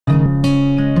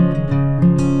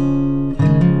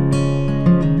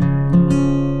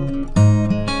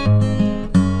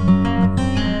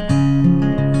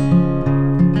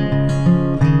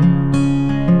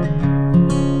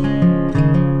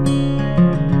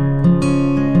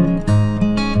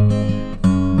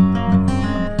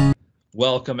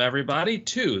Welcome everybody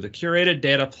to the Curated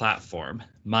Data Platform.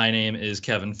 My name is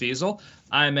Kevin Feasel.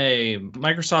 I'm a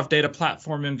Microsoft Data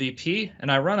Platform MVP,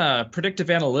 and I run a predictive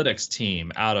analytics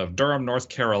team out of Durham, North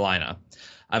Carolina.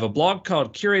 I have a blog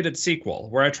called Curated SQL,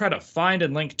 where I try to find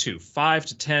and link to 5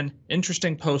 to 10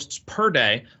 interesting posts per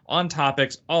day on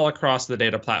topics all across the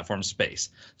data platform space.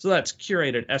 So that's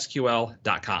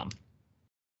Curated.SQL.com.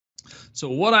 So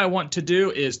what I want to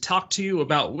do is talk to you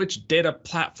about which data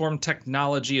platform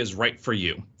technology is right for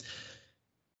you.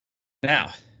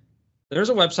 Now, there's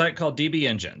a website called DB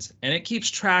Engines, and it keeps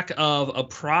track of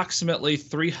approximately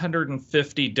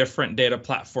 350 different data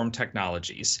platform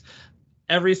technologies.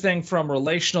 Everything from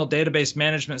relational database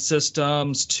management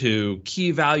systems to key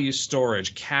value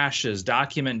storage, caches,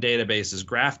 document databases,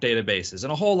 graph databases,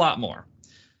 and a whole lot more.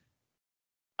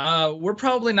 We're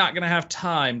probably not going to have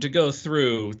time to go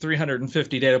through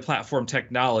 350 data platform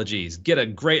technologies, get a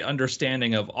great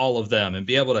understanding of all of them, and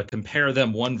be able to compare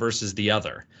them one versus the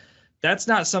other. That's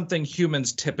not something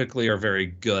humans typically are very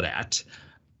good at.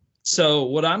 So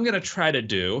what I'm going to try to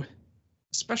do,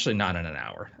 especially not in an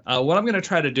hour, what I'm going to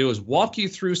try to do is walk you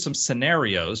through some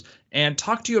scenarios and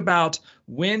talk to you about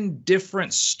when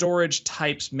different storage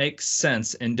types make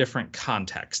sense in different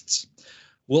contexts.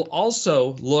 We'll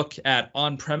also look at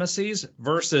on-premises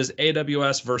versus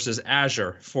AWS versus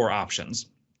Azure for options.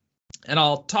 And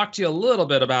I'll talk to you a little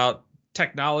bit about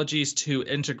technologies to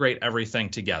integrate everything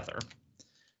together.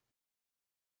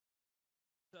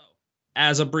 So,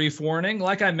 as a brief warning,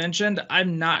 like I mentioned,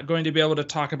 I'm not going to be able to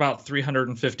talk about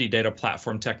 350 data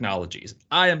platform technologies.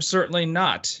 I am certainly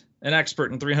not an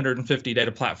expert in 350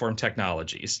 data platform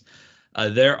technologies.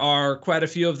 There are quite a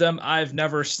few of them I've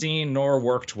never seen nor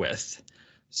worked with.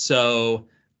 So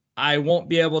I won't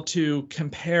be able to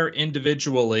compare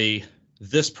individually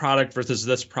this product versus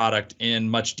this product in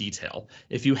much detail.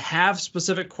 If you have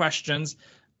specific questions,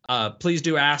 please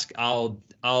do ask. I'll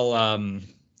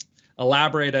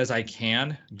elaborate as I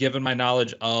can, given my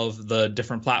knowledge of the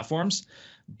different platforms.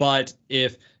 But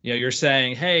if you're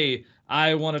saying, hey,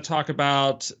 I want to talk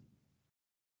about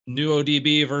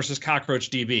NuoDB versus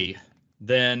CockroachDB,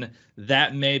 then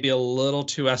that may be a little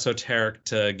too esoteric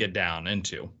to get down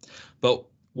into. But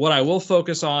what I will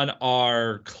focus on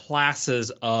are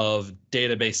classes of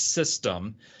database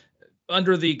system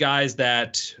under the guise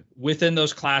that within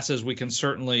those classes, we can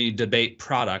certainly debate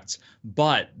products,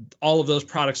 but all of those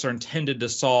products are intended to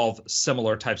solve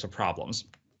similar types of problems.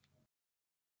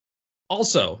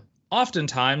 Also,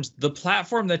 oftentimes the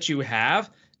platform that you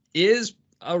have is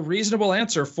a reasonable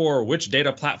answer for which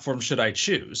data platform should I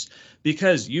choose,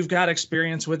 because you've got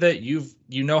experience with it, you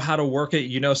know how to work it,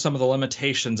 you know some of the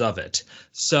limitations of it.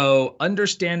 So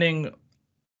understanding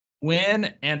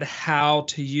when and how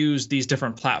to use these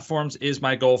different platforms is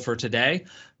my goal for today,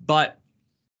 but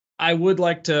I would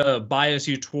like to bias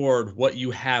you toward what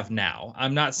you have now.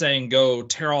 I'm not saying go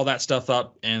tear all that stuff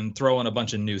up and throw in a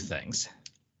bunch of new things.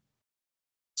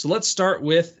 So let's start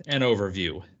with an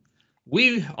overview.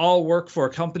 We all work for a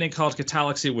company called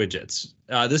Galaxy Widgets.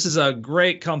 This is a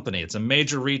great company. It's a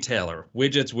major retailer.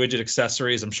 Widgets, widget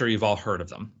accessories, I'm sure you've all heard of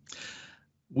them.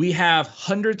 We have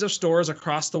hundreds of stores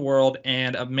across the world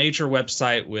and a major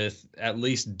website with at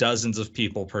least dozens of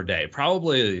people per day,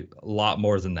 probably a lot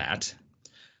more than that.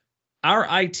 Our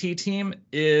IT team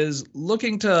is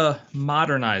looking to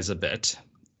modernize a bit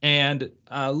and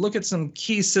look at some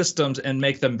key systems and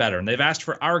make them better. And they've asked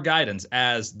for our guidance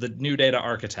as the new data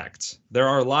architects. There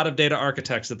are a lot of data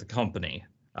architects at the company,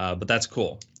 but that's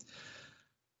cool.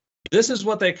 This is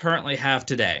what they currently have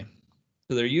today.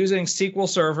 So they're using SQL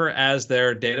Server as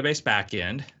their database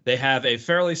backend. They have a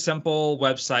fairly simple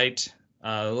website.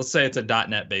 Let's say it's a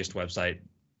 .NET-based website.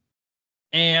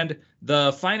 And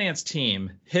the finance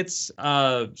team hits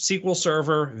SQL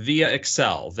Server via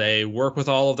Excel. They work with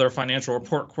all of their financial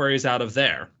report queries out of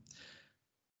there.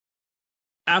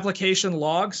 Application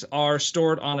logs are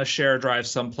stored on a shared drive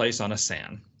someplace on a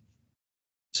SAN.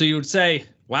 So you would say,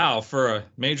 wow, for a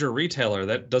major retailer,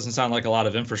 that doesn't sound like a lot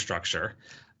of infrastructure.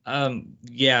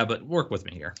 Yeah, but work with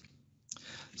me here.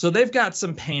 So they've got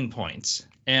some pain points,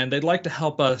 and they'd like to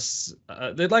help us.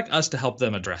 They'd like us to help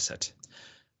them address it.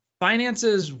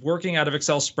 Finances working out of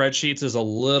Excel spreadsheets is a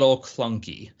little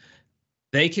clunky.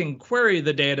 They can query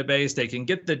the database, they can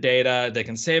get the data, they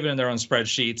can save it in their own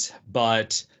spreadsheets,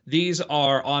 but these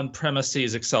are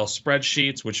on-premises Excel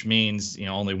spreadsheets, which means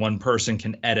only one person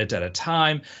can edit at a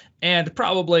time, and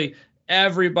probably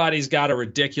everybody's got a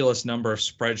ridiculous number of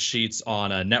spreadsheets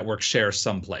on a network share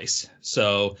someplace.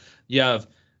 So you have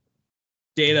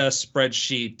data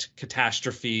spreadsheet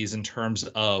catastrophes in terms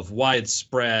of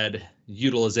widespread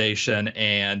utilization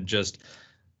and just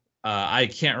I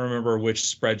can't remember which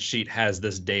spreadsheet has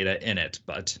this data in it,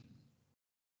 but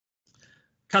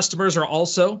customers are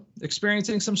also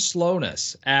experiencing some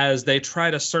slowness as they try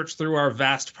to search through our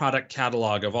vast product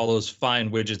catalog of all those fine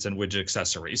widgets and widget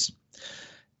accessories.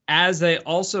 As they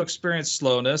also experience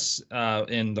slowness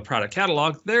in the product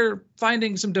catalog, they're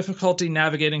finding some difficulty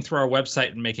navigating through our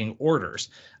website and making orders.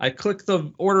 I click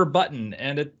the order button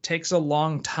and it takes a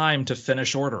long time to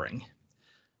finish ordering.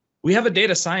 We have a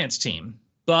data science team,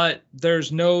 but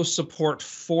there's no support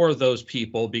for those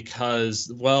people because,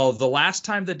 well, the last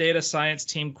time the data science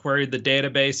team queried the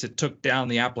database, it took down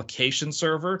the application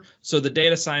server, so the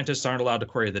data scientists aren't allowed to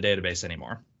query the database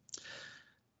anymore.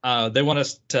 They want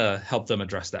us to help them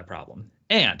address that problem.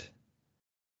 And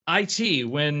IT,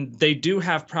 when they do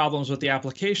have problems with the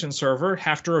application server,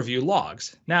 have to review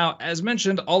logs. Now, as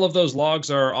mentioned, all of those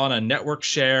logs are on a network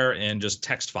share and just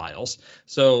text files,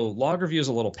 so log review is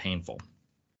a little painful.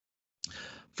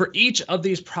 For each of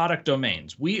these product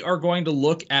domains, we are going to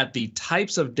look at the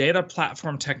types of data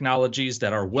platform technologies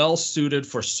that are well suited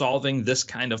for solving this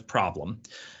kind of problem.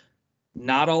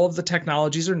 Not all of the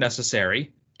technologies are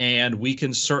necessary, and we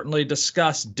can certainly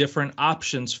discuss different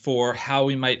options for how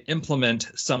we might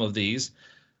implement some of these,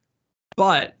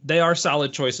 but they are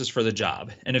solid choices for the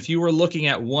job. And if you were looking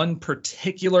at one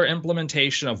particular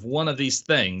implementation of one of these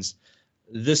things,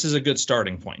 this is a good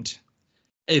starting point.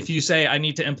 If you say, I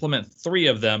need to implement 3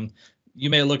 of them, you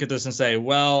may look at this and say,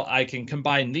 well, I can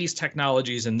combine these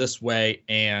technologies in this way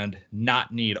and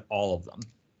not need all of them.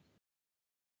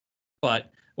 But I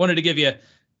wanted to give you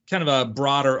kind of a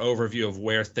broader overview of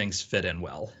where things fit in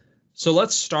well. So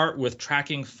let's start with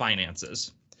tracking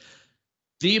finances.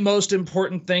 The most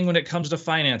important thing when it comes to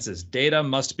finances, data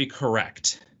must be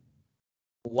correct.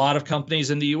 A lot of companies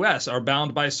in the US are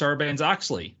bound by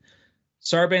Sarbanes-Oxley.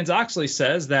 Sarbanes-Oxley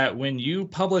says that when you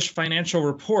publish financial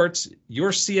reports, your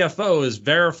CFO is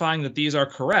verifying that these are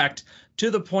correct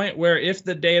to the point where if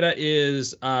the data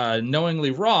is knowingly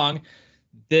wrong,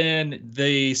 then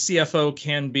the CFO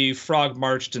can be frog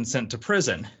marched and sent to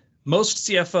prison. Most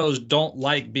CFOs don't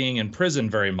like being in prison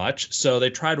very much, so they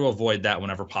try to avoid that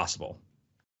whenever possible.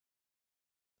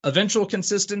 Eventual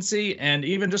consistency and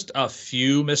even just a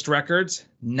few missed records,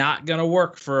 not going to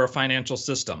work for a financial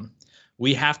system.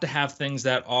 We have to have things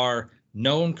that are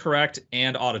known, correct,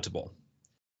 and auditable.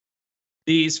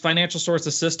 These financial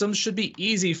sources systems should be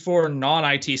easy for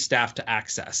non-IT staff to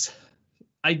access.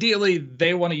 Ideally,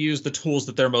 they want to use the tools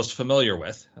that they're most familiar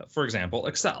with, for example,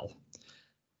 Excel.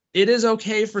 It is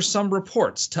okay for some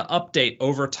reports to update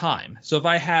over time. So if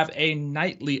I have a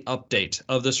nightly update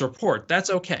of this report,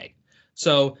 that's okay.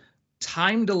 So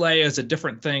time delay is a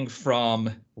different thing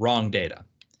from wrong data.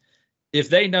 If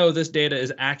they know this data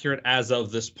is accurate as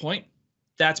of this point,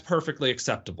 that's perfectly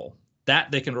acceptable. That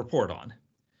they can report on.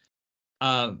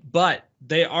 But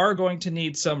they are going to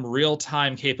need some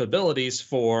real-time capabilities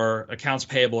for accounts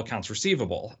payable, accounts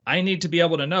receivable. I need to be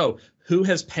able to know who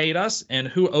has paid us and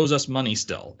who owes us money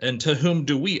still, and to whom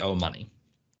do we owe money.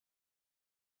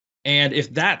 And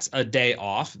if that's a day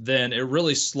off, then it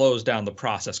really slows down the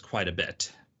process quite a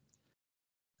bit.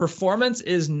 Performance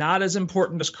is not as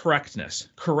important as correctness.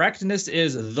 Correctness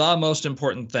is the most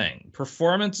important thing.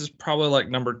 Performance is probably like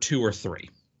number 2 or 3.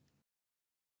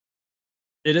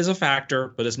 It is a factor,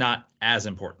 but it's not as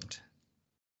important.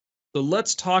 So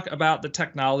let's talk about the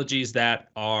technologies that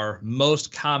are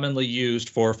most commonly used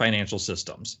for financial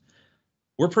systems.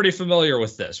 We're pretty familiar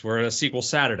with this. We're at a SQL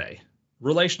Saturday.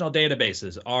 Relational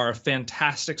databases are a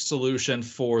fantastic solution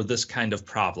for this kind of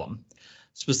problem,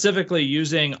 specifically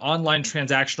using online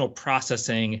transactional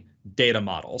processing data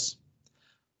models.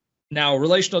 Now,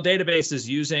 relational databases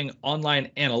using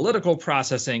online analytical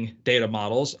processing data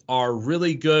models are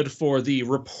really good for the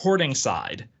reporting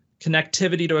side,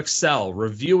 connectivity to Excel,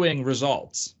 reviewing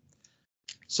results.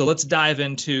 So let's dive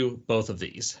into both of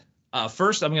these.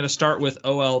 First, I'm going to start with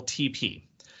OLTP.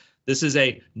 This is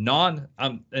a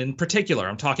in particular,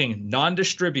 I'm talking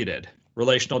non-distributed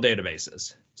relational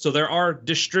databases. So there are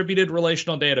distributed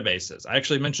relational databases. I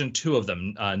actually mentioned 2 of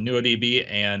them, NuoDB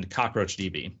and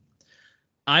CockroachDB.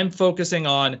 I'm focusing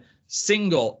on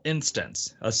single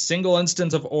instance, a single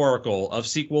instance of Oracle, of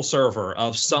SQL Server,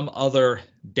 of some other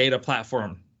data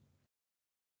platform,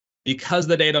 because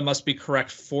the data must be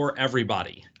correct for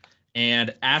everybody.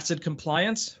 And ACID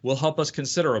compliance will help us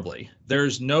considerably.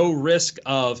 There's no risk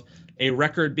of a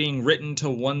record being written to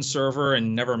one server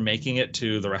and never making it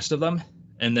to the rest of them,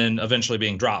 and then eventually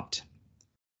being dropped.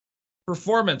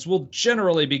 Performance will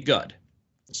generally be good,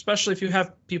 especially if you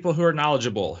have people who are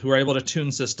knowledgeable, who are able to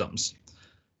tune systems.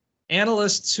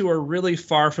 Analysts who are really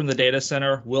far from the data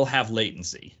center will have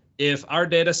latency. if our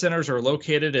data centers are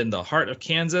located in the heart of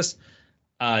Kansas,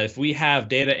 if we have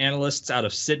data analysts out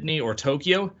of Sydney or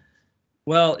Tokyo,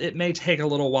 well, it may take a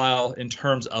little while in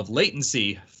terms of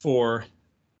latency for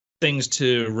things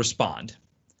to respond.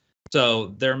 So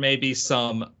there may be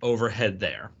some overhead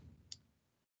there.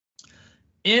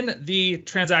 In the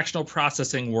transactional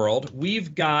processing world,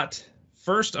 we've got,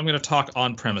 first, I'm going to talk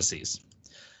on premises.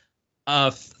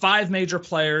 5 major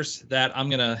players that I'm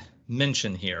going to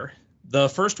mention here. The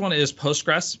first one is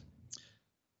Postgres.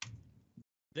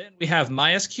 Then we have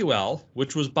MySQL,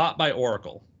 which was bought by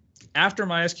Oracle. After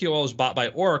MySQL was bought by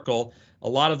Oracle, a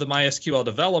lot of the MySQL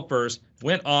developers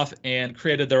went off and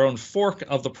created their own fork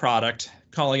of the product,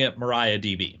 calling it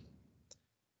MariaDB.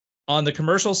 On the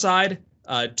commercial side,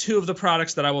 2 of the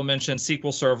products that I will mention,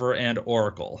 SQL Server and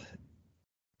Oracle.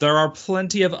 There are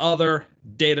plenty of other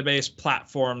database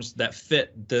platforms that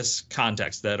fit this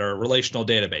context that are relational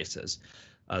databases,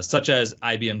 such as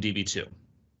IBM DB2.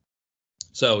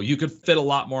 So you could fit a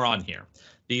lot more on here.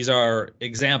 These are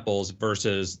examples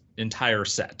versus entire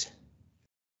set.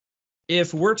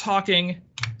 If we're talking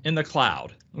in the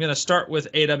cloud, I'm going to start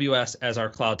with AWS as our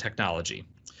cloud technology.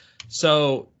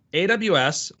 So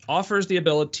AWS offers the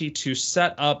ability to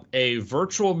set up a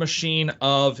virtual machine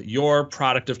of your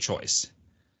product of choice,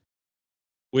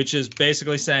 which is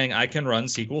basically saying I can run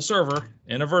SQL Server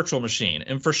in a virtual machine,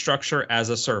 infrastructure as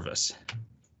a service.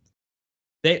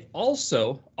 They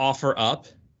also offer up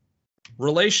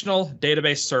relational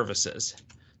database services.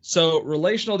 So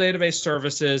relational database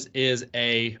services is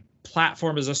a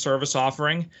platform as a service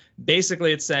offering.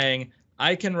 Basically, it's saying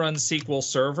I can run SQL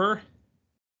Server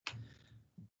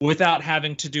without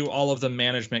having to do all of the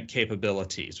management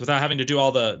capabilities, without having to do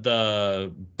all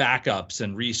the backups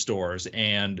and restores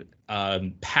and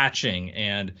patching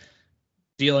and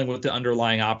dealing with the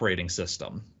underlying operating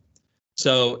system.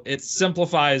 So it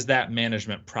simplifies that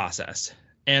management process.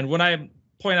 And when I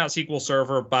point out SQL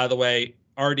Server, by the way,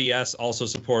 RDS also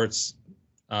supports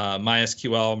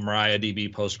MySQL,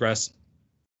 MariaDB, Postgres.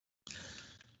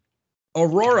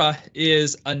 Aurora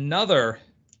is another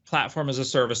platform as a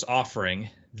service offering.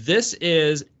 This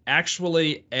is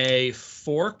actually a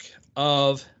fork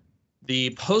of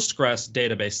the Postgres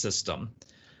database system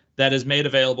that is made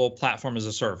available platform as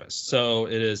a service. So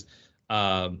it is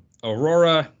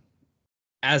Aurora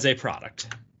as a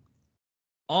product.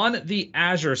 On the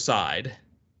Azure side,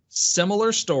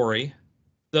 similar story,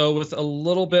 though with a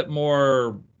little bit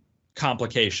more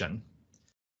complication.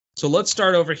 So let's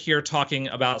start over here talking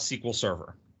about SQL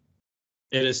Server.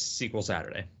 It is SQL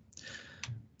Saturday.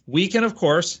 We can, of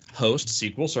course, host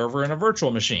SQL Server in a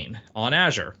virtual machine on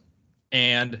Azure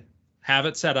and have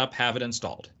it set up, have it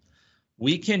installed.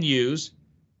 We can use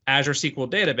Azure SQL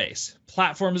Database,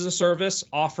 platform as a service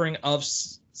offering of,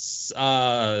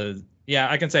 I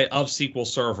can say of SQL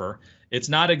Server. It's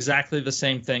not exactly the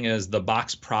same thing as the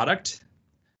box product,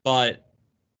 but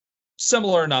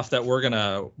similar enough that we're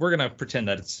gonna pretend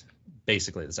that it's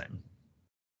basically the same.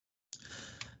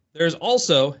 There's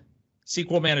also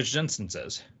SQL Managed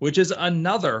Instances, which is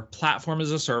another platform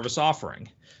as a service offering.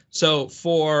 So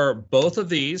for both of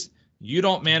these, you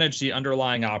don't manage the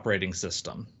underlying operating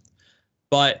system,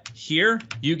 but here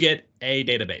you get a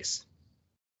database.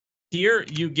 Here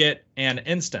you get an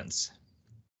instance,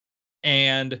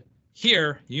 and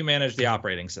here you manage the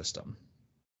operating system.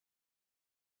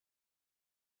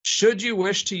 Should you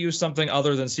wish to use something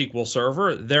other than SQL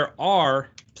Server, there are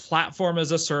platform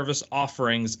as a service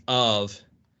offerings of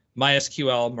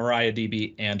MySQL,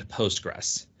 MariaDB, and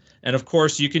Postgres. And of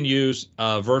course, you can use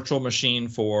a virtual machine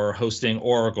for hosting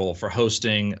Oracle, for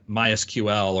hosting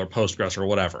MySQL or Postgres or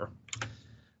whatever.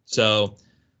 So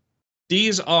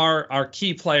these are our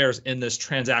key players in this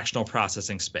transactional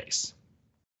processing space.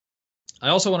 I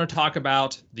also want to talk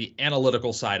about the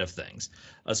analytical side of things,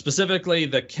 specifically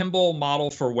the Kimball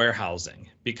model for warehousing,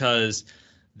 because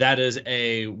that is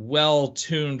a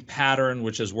well-tuned pattern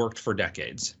which has worked for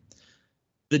decades.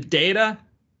 The data,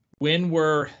 when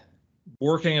we're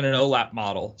working in an OLAP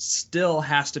model, still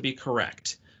has to be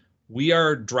correct. We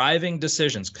are driving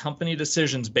decisions, company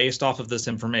decisions based off of this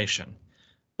information,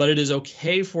 but it is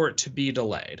okay for it to be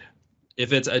delayed.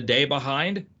 If it's a day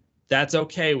behind, that's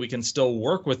okay. We can still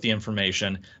work with the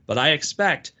information, but I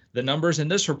expect the numbers in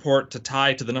this report to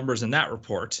tie to the numbers in that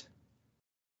report.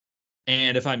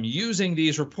 And if I'm using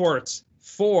these reports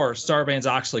for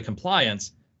Sarbanes-Oxley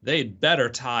compliance, they'd better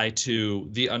tie to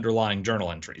the underlying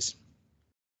journal entries.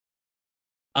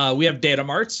 We have data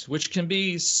marts, which can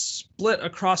be split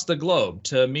across the globe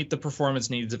to meet the performance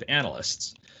needs of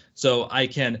analysts. So I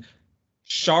can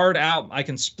split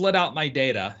out my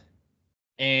data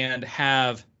and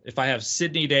have if I have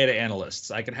Sydney data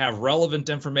analysts, I can have relevant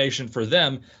information for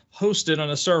them hosted on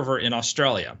a server in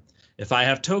Australia. If I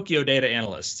have Tokyo data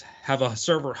analysts, have a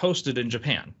server hosted in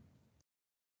Japan.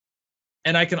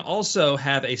 And I can also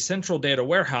have a central data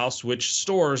warehouse which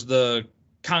stores the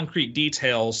concrete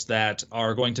details that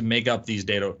are going to make up these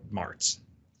data marts.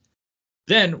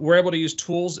 Then we're able to use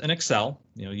tools in Excel,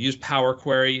 use Power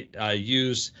Query,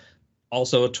 use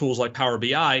also tools like Power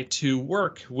BI to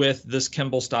work with this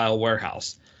Kimball style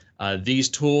warehouse. These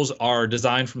tools are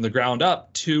designed from the ground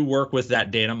up to work with that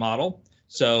data model,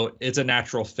 so it's a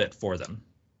natural fit for them.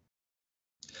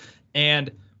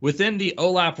 And within the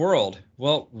OLAP world,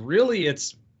 well, really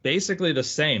it's basically the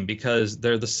same because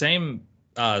they're the same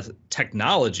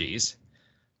technologies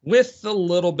with a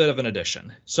little bit of an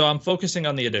addition. So I'm focusing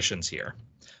on the additions here.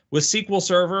 With SQL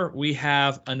Server, we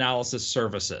have analysis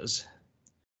services.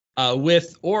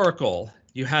 With Oracle,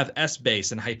 you have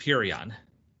Essbase and Hyperion.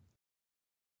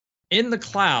 In the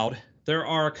cloud, there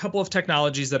are a couple of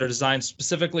technologies that are designed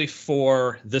specifically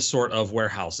for this sort of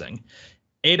warehousing.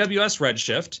 AWS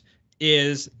Redshift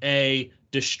is a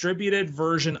distributed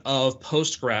version of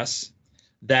Postgres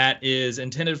that is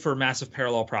intended for massive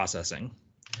parallel processing.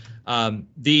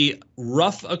 The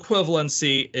rough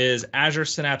equivalency is Azure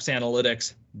Synapse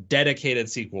Analytics dedicated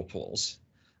SQL pools.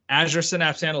 Azure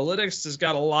Synapse Analytics has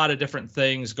got a lot of different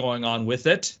things going on with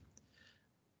it.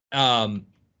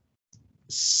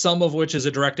 Some of which is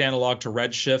a direct analog to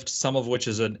Redshift, some of which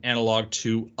is an analog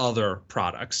to other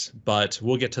products, but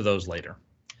we'll get to those later.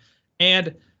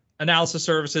 And analysis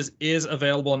services is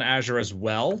available in Azure as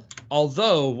well,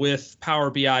 although with Power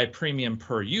BI Premium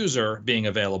per user being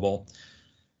available,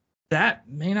 that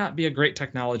may not be a great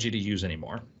technology to use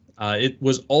anymore. It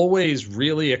was always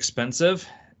really expensive,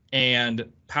 and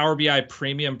Power BI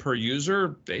Premium per user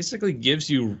basically gives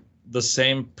you the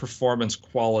same performance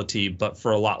quality, but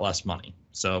for a lot less money.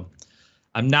 So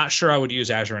I'm not sure I would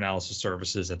use Azure Analysis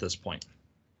Services at this point.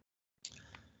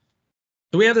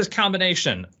 So we have this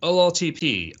combination,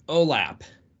 OLTP, OLAP,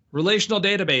 relational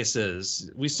databases.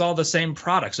 We saw the same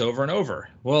products over and over.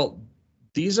 Well,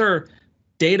 these are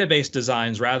database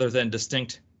designs rather than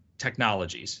distinct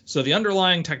technologies. So the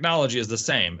underlying technology is the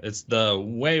same. It's the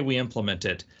way we implement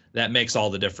it that makes all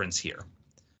the difference here.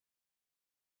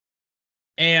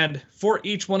 And for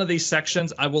each one of these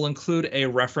sections, I will include a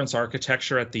reference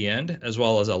architecture at the end, as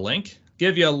well as a link.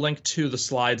 Give you a link to the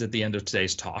slides at the end of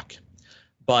today's talk.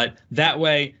 But that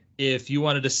way, if you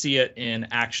wanted to see it in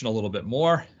action a little bit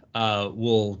more,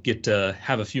 we'll get to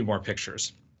have a few more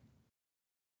pictures.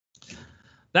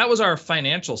 That was our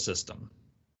financial system.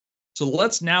 So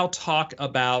let's now talk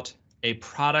about a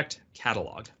product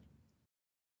catalog.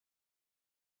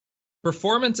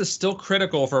 Performance is still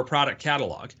critical for a product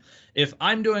catalog. If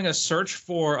I'm doing a search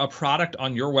for a product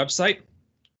on your website,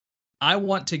 I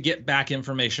want to get back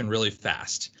information really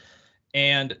fast.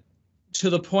 And to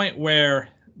the point where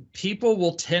people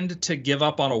will tend to give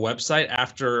up on a website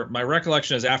after, my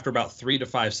recollection is after about 3 to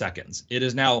 5 seconds. It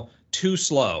is now too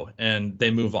slow and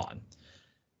they move on.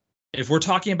 If we're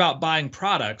talking about buying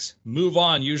products, move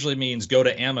on usually means go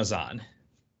to Amazon,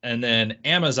 and then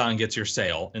Amazon gets your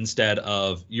sale instead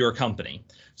of your company.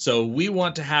 So we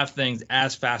want to have things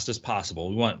as fast as possible.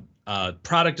 We want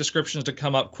product descriptions to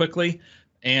come up quickly,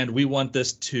 and we want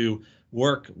this to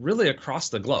work really across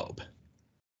the globe.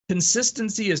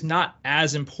 Consistency is not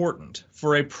as important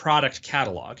for a product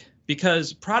catalog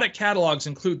because product catalogs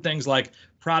include things like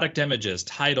product images,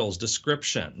 titles,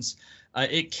 descriptions.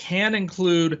 It can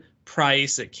include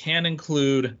price. It can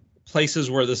include places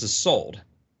where this is sold.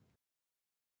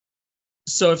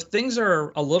 So if things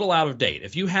are a little out of date,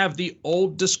 if you have the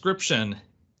old description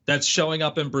that's showing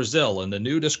up in Brazil and the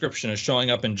new description is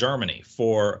showing up in Germany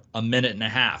for a minute and a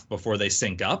half before they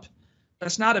sync up,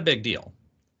 that's not a big deal.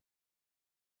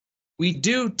 We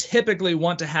do typically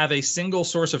want to have a single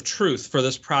source of truth for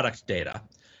this product data.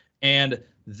 And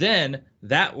then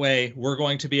that way we're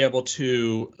going to be able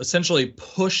to essentially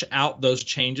push out those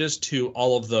changes to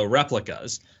all of the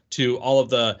replicas, to all of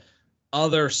the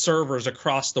other servers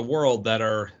across the world that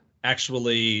are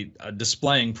actually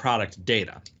displaying product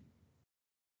data.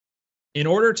 In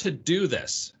order to do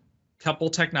this, couple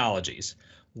technologies.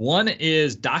 One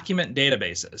is document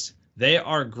databases. They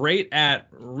are great at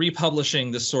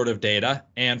republishing this sort of data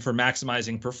and for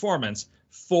maximizing performance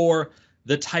for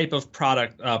the type of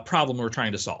product problem we're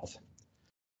trying to solve.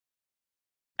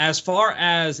 As far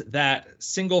as that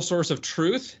single source of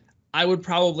truth, I would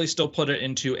probably still put it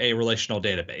into a relational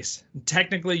database.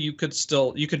 Technically, you could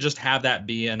just have that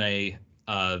be in a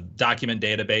document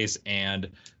database and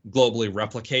globally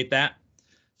replicate that.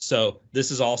 So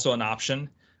this is also an option,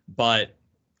 but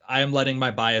I am letting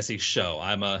my biases show.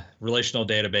 I'm a relational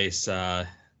database,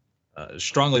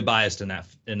 strongly biased in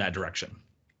that direction.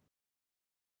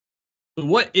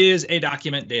 What is a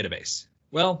document database?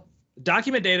 Well,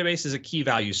 document database is a key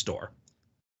value store.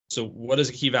 So what is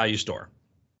a key value store?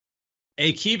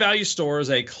 A key value store is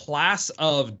a class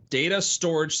of data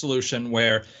storage solution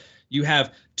where you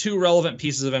have two relevant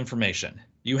pieces of information.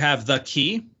 You have the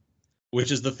key,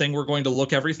 which is the thing we're going to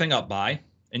look everything up by,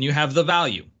 and you have the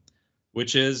value,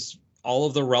 which is all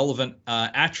of the relevant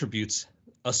attributes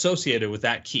associated with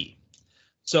that key.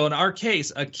 So in our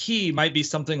case, a key might be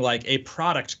something like a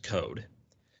product code.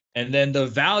 And then the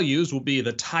values will be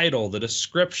the title, the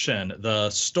description, the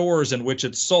stores in which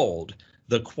it's sold,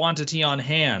 the quantity on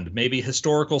hand, maybe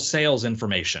historical sales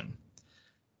information.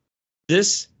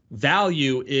 This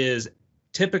value is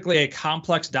typically a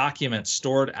complex document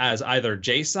stored as either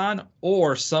JSON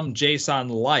or some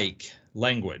JSON-like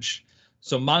language.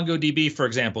 So MongoDB, for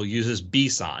example, uses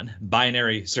BSON,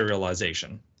 binary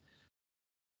serialization.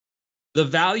 The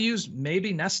values may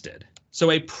be nested.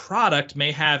 So a product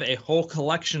may have a whole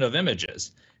collection of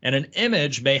images, and an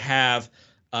image may have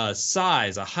a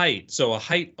size, a height. So a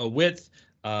height, a width,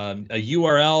 a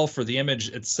URL for the image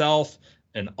itself,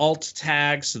 an alt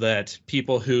tag so that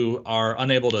people who are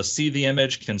unable to see the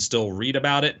image can still read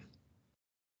about it.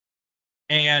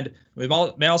 And we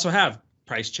may also have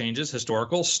price changes,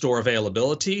 historical, store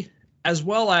availability, as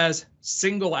well as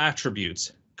single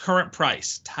attributes, current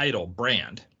price, title,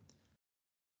 brand.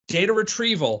 Data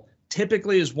retrieval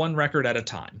typically is one record at a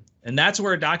time, and that's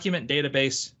where a document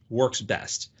database works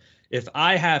best. If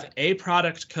I have a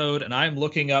product code and I'm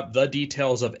looking up the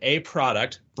details of a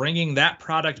product, bringing that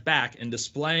product back and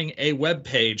displaying a web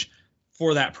page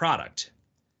for that product,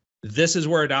 this is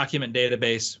where a document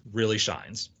database really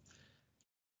shines.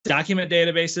 Document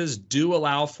databases do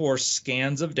allow for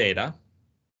scans of data.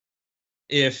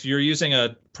 If you're using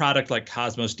a product like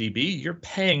Cosmos DB, you're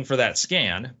paying for that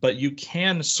scan, but you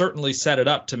can certainly set it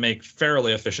up to make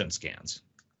fairly efficient scans.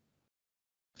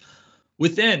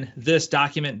 Within this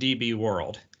document DB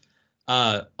world,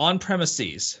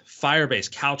 on-premises, Firebase,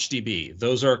 CouchDB,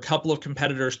 those are a couple of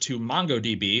competitors to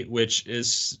MongoDB, which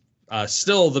is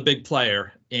still the big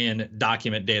player in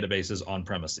document databases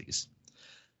on-premises.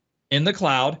 In the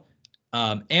cloud,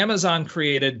 Amazon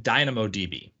created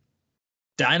DynamoDB.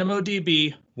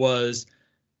 DynamoDB was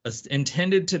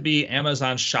intended to be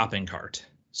Amazon's shopping cart.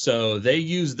 So they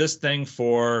use this thing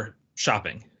for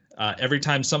shopping. Every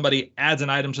time somebody adds an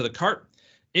item to the cart,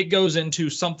 it goes into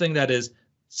something that is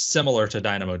similar to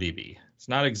DynamoDB. It's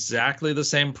not exactly the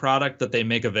same product that they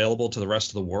make available to the rest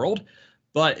of the world,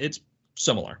 but it's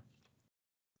similar.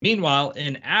 Meanwhile,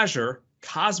 in Azure,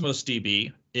 Cosmos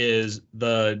DB is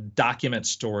the document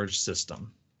storage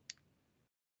system.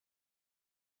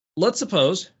 Let's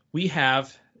suppose we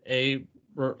have a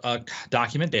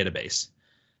document database.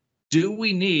 Do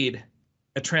we need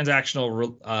a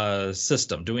transactional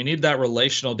system? Do we need that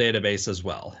relational database as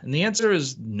well? And the answer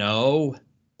is no,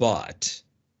 but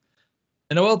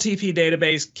an OLTP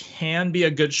database can be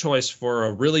a good choice for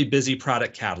a really busy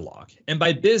product catalog. And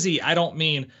by busy, I don't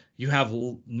mean you have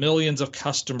millions of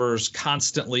customers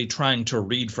constantly trying to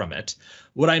read from it.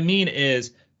 What I mean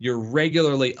is you're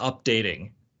regularly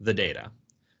updating the data.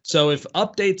 So if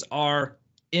updates are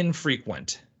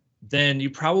infrequent, then you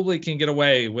probably can get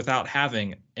away without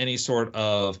having any sort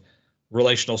of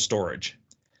relational storage.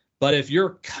 But if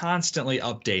you're constantly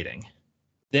updating,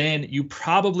 then you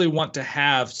probably want to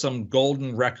have some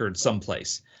golden record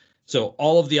someplace. So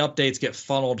all of the updates get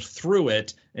funneled through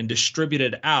it and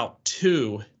distributed out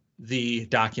to the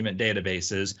document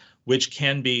databases, which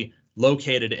can be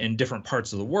located in different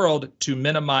parts of the world to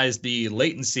minimize the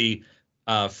latency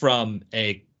from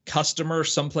a customer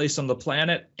someplace on the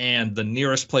planet and the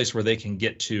nearest place where they can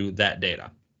get to that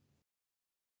data.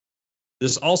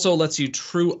 This also lets you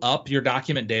true up your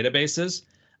document databases.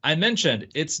 I mentioned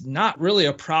it's not really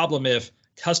a problem if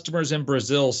customers in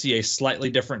Brazil see a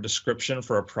slightly different description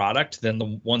for a product than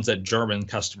the ones that German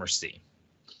customers see.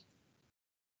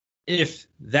 If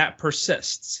that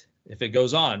persists, if it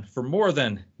goes on for more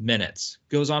than minutes,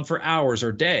 goes on for hours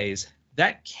or days,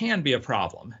 that can be a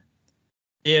problem.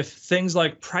 If things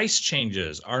like price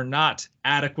changes are not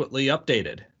adequately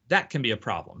updated, that can be a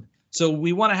problem. So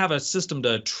we want to have a system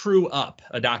to true up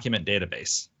a document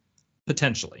database,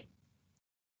 potentially.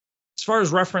 As far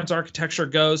as reference architecture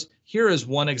goes, here is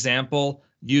one example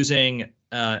using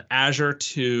Azure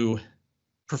to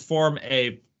perform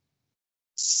a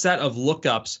set of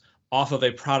lookups off of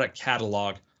a product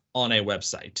catalog on a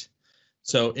website.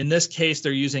 So in this case,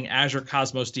 they're using Azure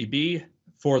Cosmos DB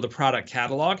for the product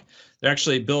catalog. They're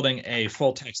actually building a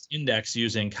full text index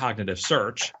using cognitive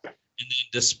search and then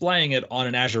displaying it on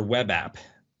an Azure web app.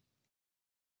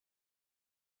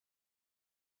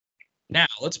 Now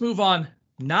let's move on,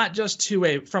 not just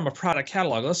to from a product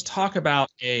catalog. Let's talk about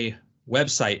a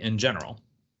website in general.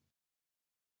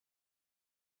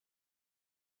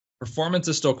 Performance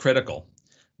is still critical.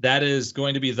 That is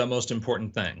going to be the most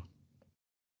important thing.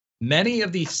 Many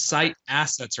of the site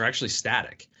assets are actually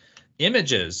static.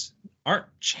 Images aren't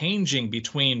changing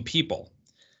between people.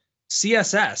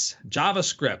 CSS,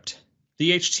 JavaScript,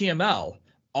 the HTML,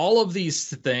 all of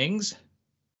these things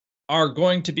are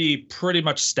going to be pretty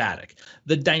much static.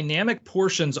 The dynamic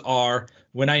portions are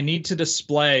when I need to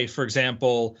display, for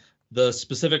example, the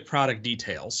specific product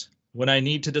details, when I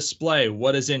need to display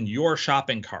what is in your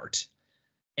shopping cart.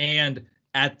 And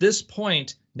at this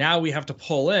point, now we have to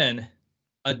pull in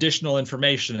additional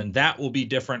information, and that will be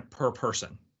different per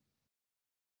person.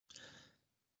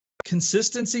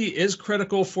 Consistency is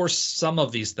critical for some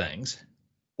of these things.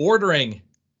 Ordering,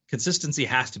 consistency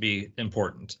has to be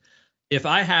important. If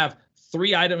I have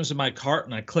 3 items in my cart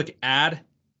and I click add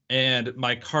and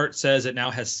my cart says it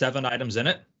now has 7 items in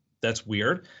it, that's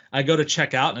weird. I go to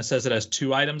checkout and it says it has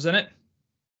 2 items in it.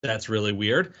 That's really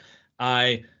weird.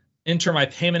 I enter my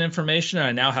payment information and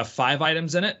I now have 5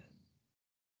 items in it.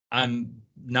 I'm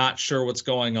not sure what's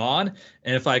going on.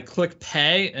 And if I click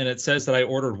pay and it says that I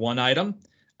ordered 1 item,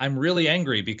 I'm really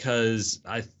angry because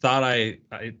I thought I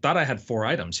had 4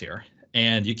 items here,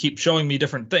 and you keep showing me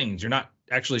different things. You're not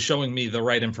actually showing me the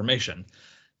right information.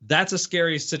 That's a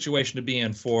scary situation to be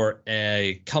in for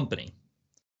a company.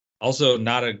 Also,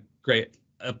 not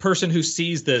a person who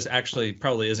sees this actually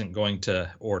probably isn't going to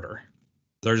order.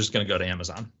 They're just going to go to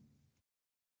Amazon.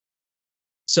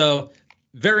 So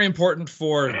very important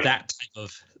for that type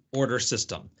of order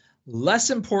system.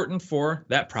 Less important for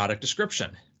that product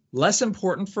description. Less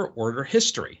important for order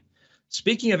history.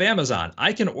 Speaking of Amazon,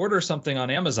 I can order something on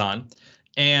Amazon,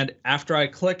 and after I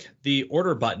click the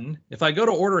order button, if I go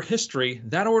to order history,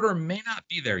 that order may not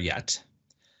be there yet.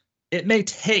 It may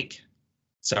take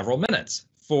several minutes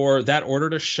for that order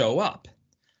to show up.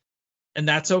 And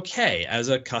that's okay. As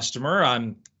a customer,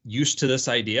 I'm used to this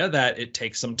idea that it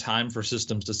takes some time for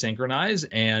systems to synchronize,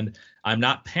 and I'm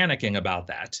not panicking about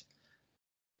that.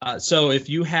 So if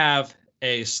you have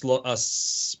a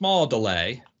small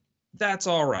delay, that's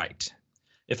all right.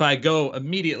 If I go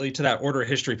immediately to that order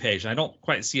history page and I don't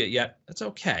quite see it yet, that's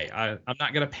okay. I'm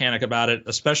not going to panic about it,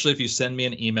 especially if you send me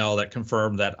an email that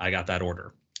confirmed that I got that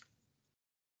order.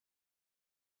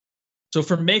 So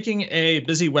for making a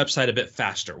busy website a bit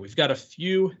faster, we've got a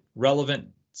few relevant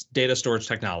data storage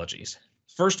technologies.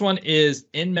 First one is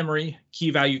in-memory key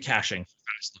value caching.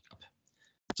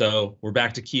 So we're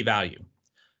back to key value.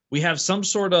 We have some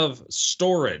sort of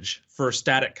storage for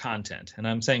static content, and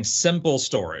I'm saying simple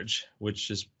storage,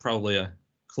 which is probably a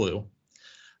clue.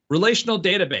 Relational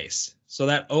database, so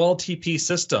that OLTP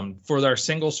system for our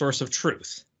single source of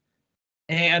truth.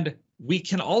 And we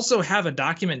can also have a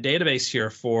document database here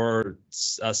for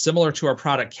similar to our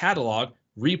product catalog,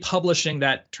 republishing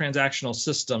that transactional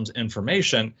systems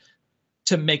information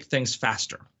to make things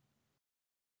faster.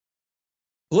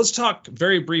 Let's talk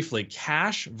very briefly,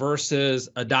 cache versus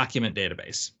a document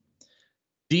database.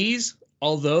 These,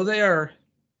 although they are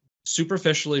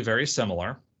superficially very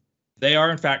similar, they are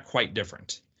in fact quite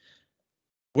different.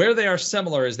 Where they are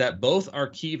similar is that both are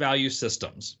key value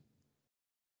systems,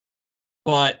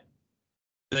 but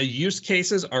the use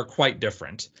cases are quite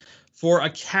different. For a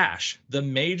cache, the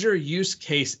major use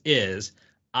case is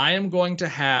I am going to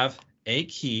have a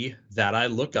key that I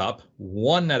look up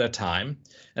one at a time,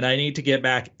 and I need to get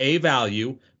back a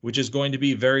value, which is going to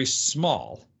be very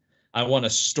small. I want to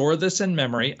store this in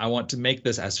memory. I want to make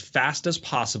this as fast as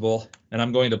possible, and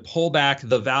I'm going to pull back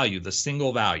the value, the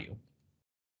single value.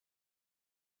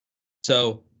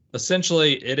 So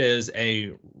essentially, it is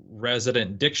a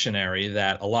resident dictionary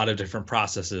that a lot of different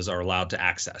processes are allowed to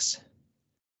access.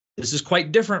 This is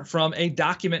quite different from a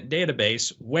document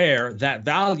database where that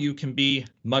value can be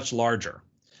much larger.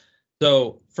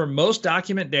 So for most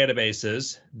document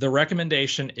databases, the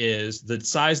recommendation is the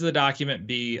size of the document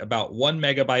be about 1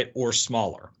 megabyte or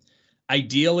smaller.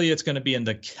 Ideally, it's going to be in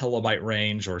the kilobyte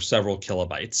range or several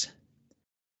kilobytes.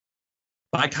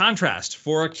 By contrast,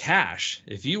 for a cache,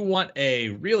 if you want a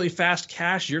really fast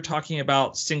cache, you're talking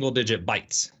about single-digit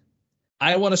bytes.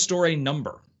 I want to store a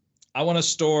number. I want to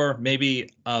store maybe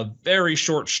a very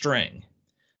short string.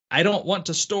 I don't want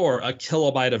to store a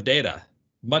kilobyte of data,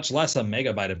 much less a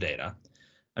megabyte of data.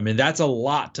 I mean, that's a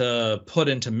lot to put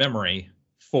into memory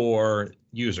for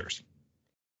users.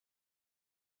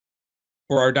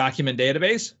 For our document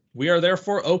database, we are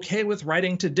therefore okay with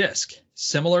writing to disk.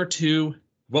 Similar to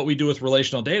what we do with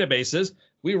relational databases,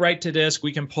 we write to disk,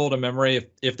 we can pull to memory.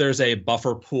 If there's a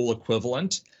buffer pool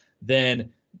equivalent,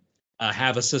 then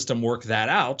have a system work that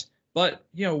out. But,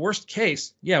 worst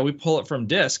case, yeah, we pull it from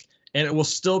disk and it will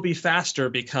still be faster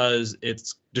because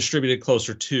it's distributed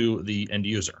closer to the end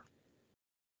user.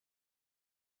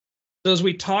 So as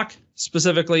we talk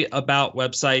specifically about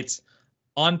websites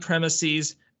on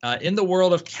premises, in the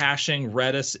world of caching,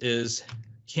 Redis is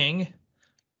king.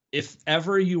 If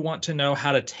ever you want to know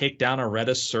how to take down a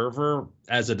Redis server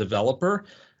as a developer,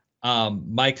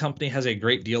 my company has a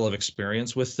great deal of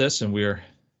experience with this, and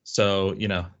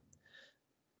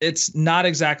it's not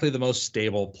exactly the most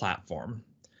stable platform.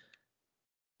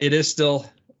 It is still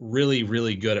really,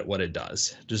 really good at what it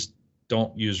does. Just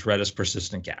don't use Redis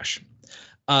persistent cache.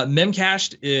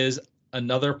 Memcached is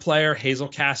another player.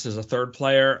 Hazelcast is a third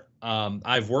player.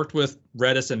 I've worked with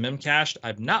Redis and Memcached.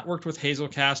 I've not worked with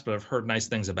Hazelcast, but I've heard nice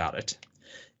things about it.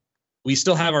 We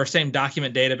still have our same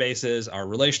document databases, our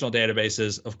relational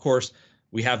databases. Of course,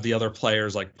 we have the other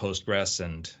players like Postgres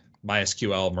and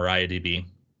MySQL, MariaDB.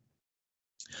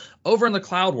 Over in the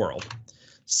cloud world,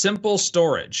 simple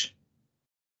storage,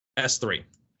 S3.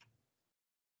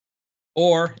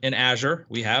 Or in Azure,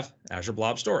 we have Azure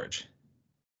Blob Storage.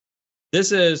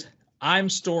 This is, I'm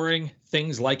storing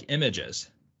things like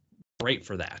images. Great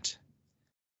for that.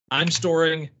 I'm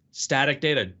storing static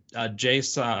data,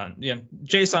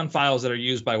 JSON files that are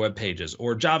used by web pages,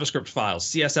 or JavaScript files,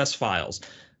 CSS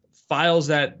files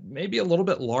that may be a little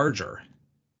bit larger,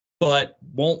 but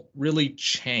won't really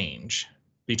change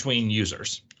between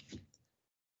users.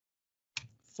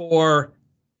 For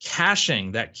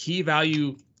caching, that key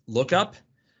value lookup,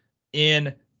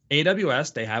 in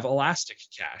AWS, they have Elastic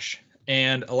Cache.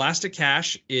 And Elastic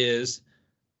Cache is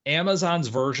Amazon's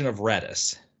version of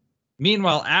Redis.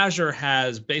 Meanwhile, Azure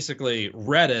has basically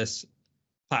Redis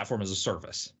platform as a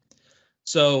service.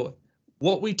 So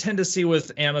what we tend to see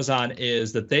with Amazon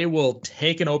is that they will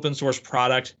take an open source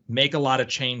product, make a lot of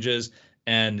changes,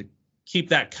 and keep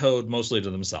that code mostly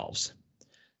to themselves.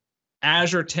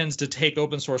 Azure tends to take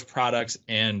open source products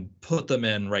and put them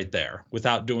in right there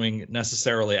without doing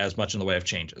necessarily as much in the way of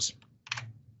changes.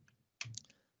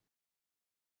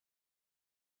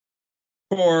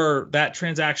 For that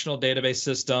transactional database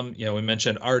system, we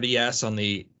mentioned RDS on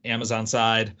the Amazon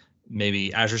side,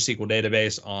 maybe Azure SQL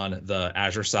Database on the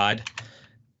Azure side.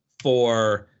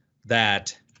 For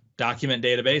that document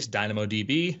database,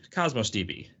 DynamoDB, Cosmos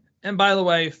DB. And by the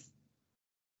way,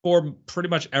 for pretty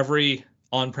much every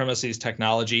on-premises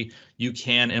technology, you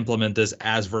can implement this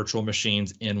as virtual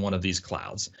machines in one of these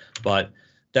clouds, but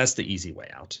that's the easy way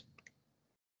out.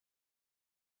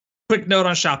 Quick note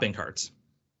on shopping carts.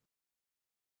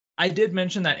 I did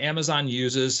mention that Amazon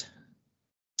uses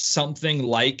something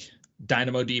like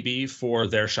DynamoDB for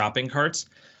their shopping carts.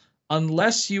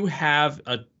 Unless you have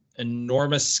an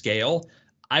enormous scale,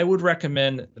 I would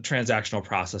recommend a transactional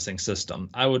processing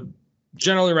system. I would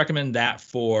generally recommend that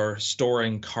for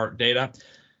storing cart data,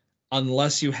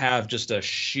 unless you have just a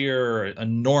sheer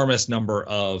enormous number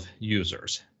of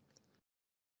users.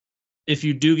 If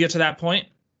you do get to that point,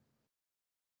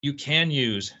 you can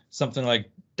use something like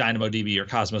DynamoDB or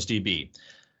Cosmos DB,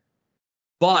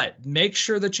 but make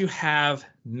sure that you have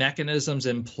mechanisms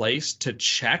in place to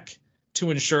check to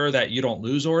ensure that you don't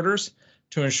lose orders,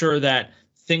 to ensure that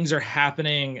things are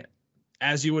happening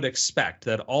as you would expect,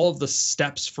 that all of the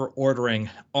steps for ordering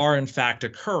are in fact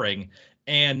occurring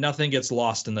and nothing gets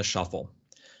lost in the shuffle.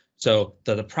 So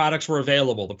that the products were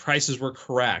available, the prices were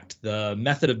correct, the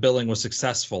method of billing was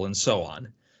successful, and so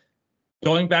on.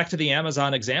 Going back to the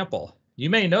Amazon example, you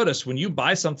may notice when you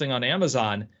buy something on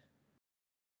Amazon,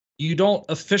 you don't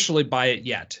officially buy it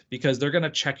yet because they're going to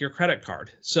check your credit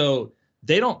card. So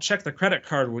they don't check the credit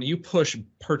card when you push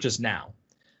purchase now.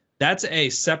 That's a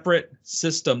separate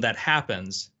system that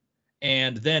happens.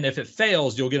 And then if it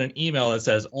fails, you'll get an email that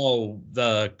says, oh,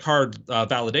 the card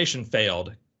validation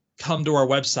failed. Come to our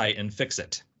website and fix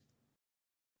it.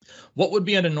 What would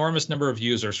be an enormous number of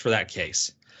users for that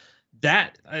case?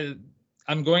 That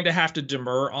I'm going to have to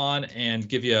demur on and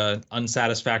give you an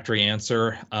unsatisfactory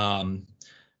answer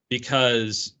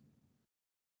because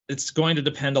it's going to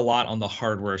depend a lot on the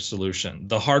hardware solution,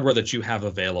 the hardware that you have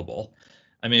available.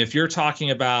 I mean, if you're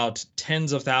talking about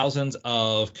tens of thousands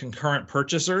of concurrent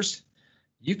purchasers,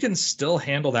 you can still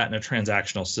handle that in a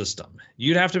transactional system.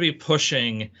 You'd have to be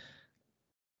pushing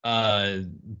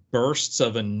bursts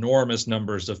of enormous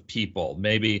numbers of people.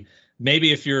 Maybe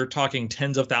if you're talking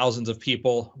tens of thousands of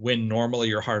people when normally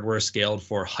your hardware is scaled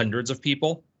for hundreds of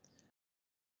people.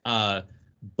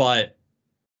 But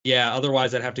Yeah,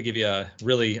 otherwise I'd have to give you a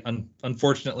really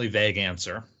unfortunately vague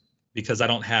answer because I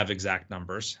don't have exact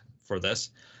numbers for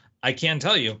this. I can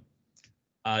tell you,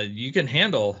 you can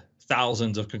handle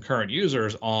thousands of concurrent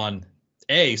users on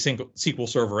a single SQL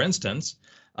Server instance,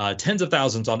 tens of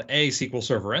thousands on a SQL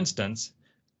Server instance,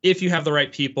 if you have the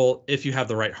right people, if you have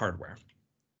the right hardware.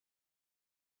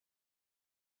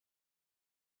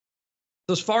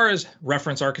 So as far as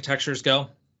reference architectures go,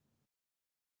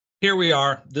 here we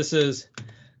are. This is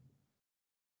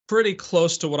pretty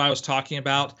close to what I was talking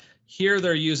about. Here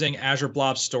they're using Azure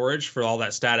Blob Storage for all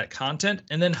that static content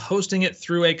and then hosting it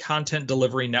through a content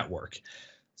delivery network.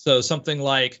 So something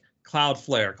like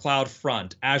Cloudflare,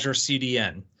 CloudFront, Azure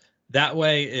CDN. That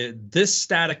way, this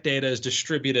static data is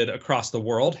distributed across the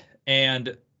world,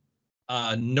 and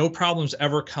no problems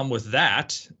ever come with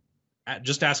that.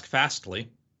 Just ask Fastly.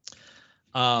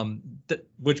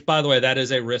 Which, by the way, that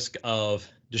is a risk of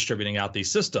distributing out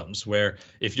these systems, where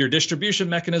if your distribution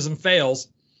mechanism fails,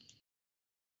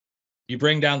 you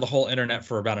bring down the whole internet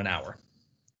for about an hour.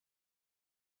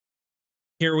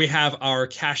 Here we have our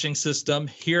caching system.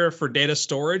 Here for data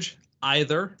storage,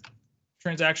 either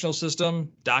transactional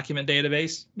system, document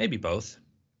database, maybe both.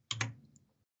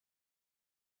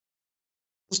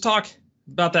 Let's talk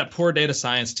about that poor data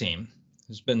science team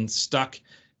who's been stuck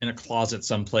in a closet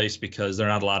someplace because they're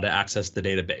not allowed to access the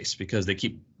database because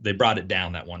they brought it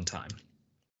down that one time.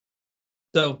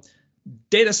 So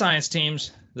data science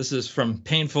teams, this is from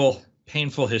painful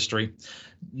history,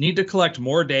 need to collect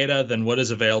more data than what is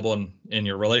available in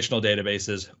your relational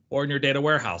databases or in your data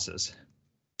warehouses.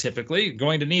 Typically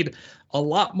going to need a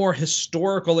lot more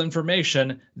historical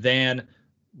information than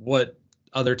what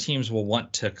other teams will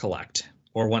want to collect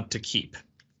or want to keep.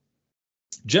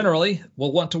 Generally,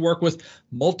 we'll want to work with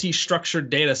multi-structured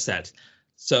data sets,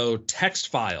 so text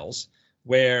files,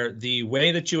 where the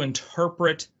way that you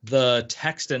interpret the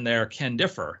text in there can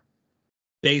differ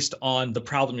based on the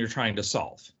problem you're trying to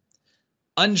solve.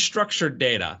 Unstructured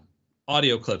data,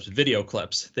 audio clips, video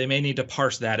clips, they may need to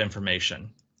parse that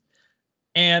information.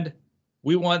 And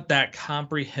we want that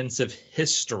comprehensive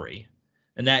history,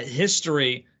 and that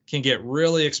history can get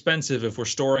really expensive if we're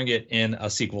storing it in a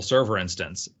SQL Server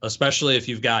instance, especially if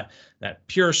you've got that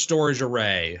pure storage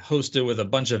array hosted with a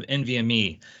bunch of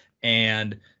NVMe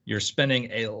and you're spending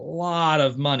a lot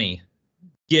of money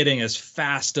getting as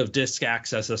fast of disk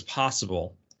access as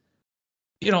possible.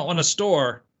 You don't want to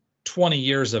store 20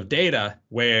 years of data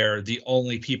where the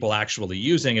only people actually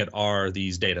using it are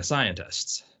these data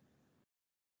scientists.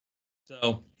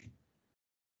 So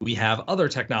we have other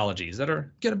technologies that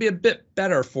are going to be a bit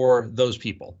better for those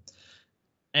people.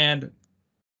 And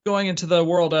going into the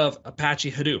world of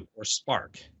Apache Hadoop or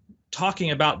Spark, talking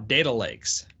about data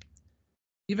lakes,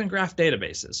 even graph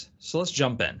databases. So let's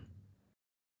jump in.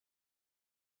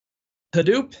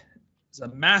 Hadoop is a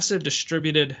massive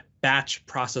distributed batch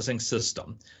processing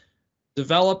system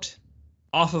developed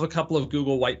off of a couple of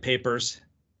Google white papers,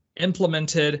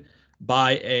 implemented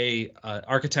by a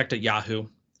architect at Yahoo.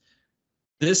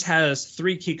 This has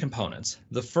three key components.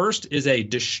 The first is a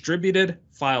distributed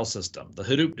file system, the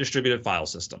Hadoop distributed file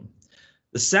system.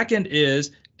 The second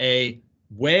is a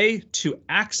way to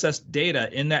access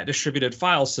data in that distributed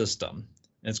file system.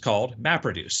 It's called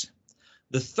MapReduce.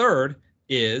 The third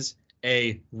is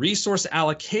a resource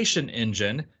allocation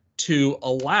engine to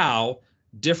allow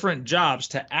different jobs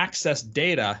to access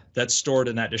data that's stored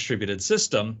in that distributed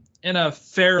system in a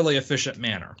fairly efficient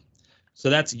manner. So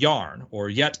that's Yarn, or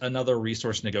Yet Another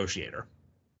Resource Negotiator.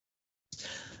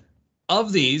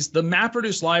 Of these, the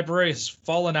MapReduce library has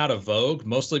fallen out of vogue,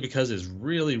 mostly because it's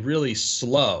really, really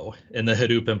slow in the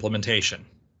Hadoop implementation.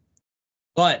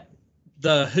 But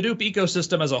the Hadoop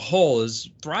ecosystem as a whole is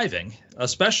thriving,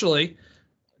 especially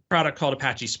a product called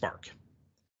Apache Spark.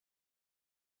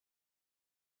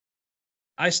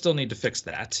 I still need to fix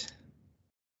that.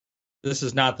 This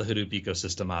is not the Hadoop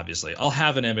ecosystem, obviously. I'll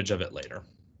have an image of it later.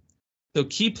 So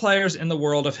key players in the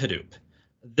world of Hadoop.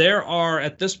 There are,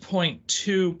 at this point,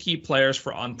 two key players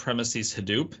for on-premises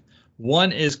Hadoop.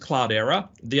 One is Cloudera,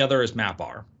 the other is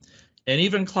MapR. And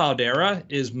even Cloudera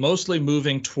is mostly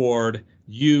moving toward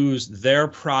use their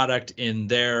product in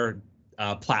their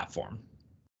platform.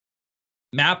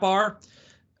 MapR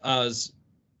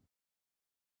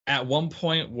at one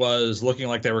point was looking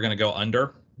like they were going to go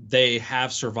under. They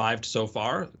have survived so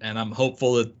far, and I'm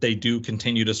hopeful that they do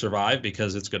continue to survive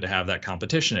because it's good to have that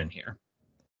competition in here.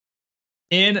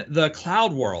 In the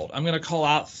cloud world, I'm going to call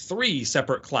out three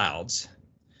separate clouds.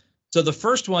 So the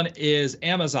first one is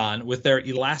Amazon with their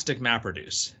Elastic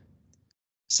MapReduce.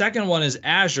 Second one is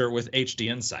Azure with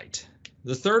HD Insight.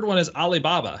 The third one is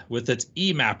Alibaba with its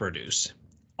eMapReduce.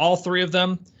 All three of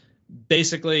them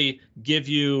basically give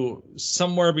you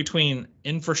somewhere between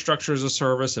infrastructure as a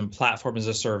service and platform as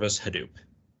a service Hadoop.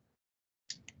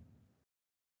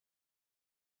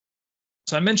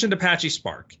 So I mentioned Apache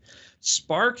Spark.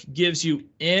 Spark gives you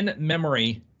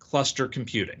in-memory cluster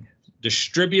computing,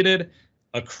 distributed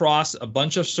across a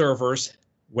bunch of servers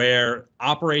where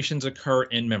operations occur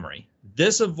in memory.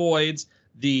 This avoids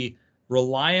the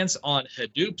reliance on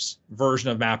Hadoop's version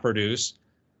of MapReduce,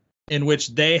 in which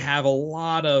they have a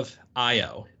lot of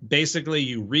I/O. Basically,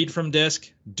 you read from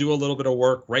disk, do a little bit of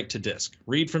work, write to disk.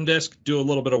 Read from disk, do a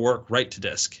little bit of work, write to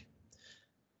disk.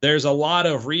 There's a lot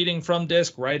of reading from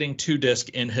disk, writing to disk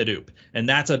in Hadoop, and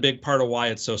that's a big part of why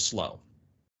it's so slow.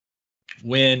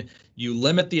 When you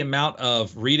limit the amount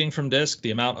of reading from disk,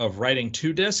 the amount of writing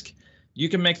to disk, you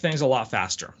can make things a lot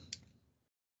faster.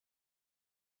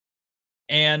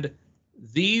 And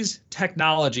these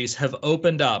technologies have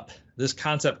opened up this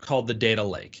concept called the data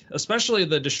lake, especially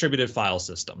the distributed file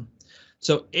system.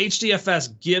 So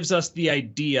HDFS gives us the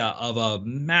idea of a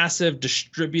massive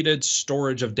distributed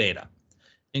storage of data,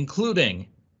 including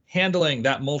handling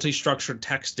that multi-structured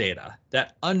text data,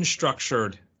 that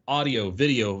unstructured audio,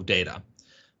 video data,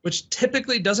 which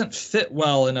typically doesn't fit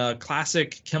well in a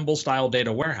classic Kimball-style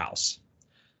data warehouse.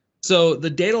 So the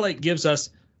data lake gives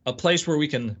us a place where we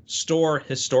can store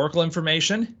historical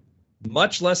information,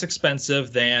 much less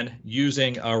expensive than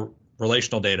using a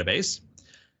relational database,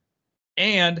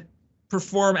 and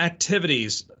perform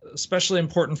activities, especially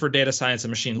important for data science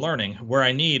and machine learning, where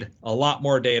I need a lot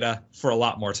more data for a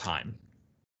lot more time.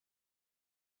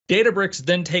 Databricks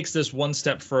then takes this one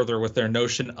step further with their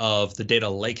notion of the data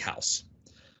lakehouse.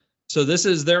 So this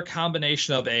is their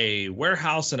combination of a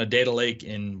warehouse and a data lake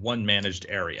in one managed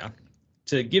area.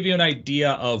 To give you an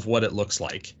idea of what it looks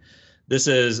like, this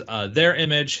is their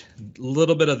image, a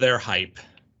little bit of their hype.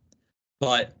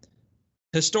 But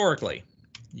historically,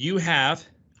 you have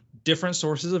different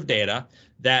sources of data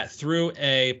that through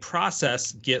a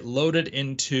process get loaded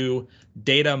into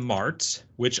data marts,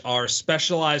 which are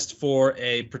specialized for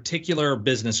a particular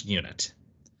business unit.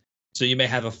 So you may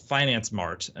have a finance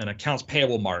mart, an accounts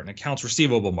payable mart, an accounts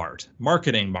receivable mart,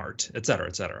 marketing mart, et cetera,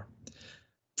 et cetera.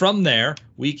 From there,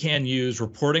 we can use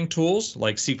reporting tools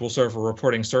like SQL Server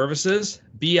Reporting Services,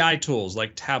 BI tools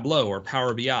like Tableau or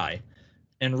Power BI,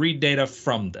 and read data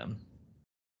from them.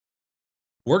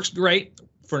 Works great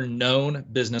for known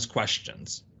business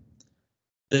questions.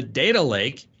 The data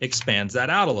lake expands that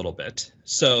out a little bit.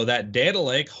 So that data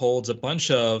lake holds a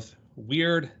bunch of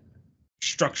weird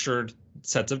structured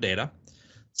sets of data.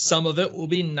 Some of it will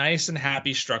be nice and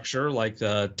happy structure like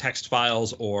text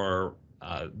files or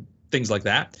things like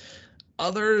that.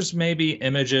 Others may be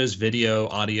images, video,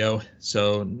 audio,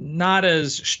 so not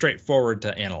as straightforward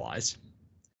to analyze.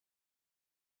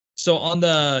 So on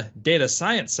the data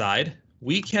science side,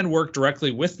 we can work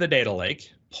directly with the data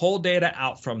lake, pull data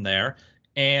out from there,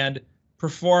 and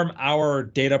perform our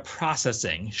data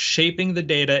processing, shaping the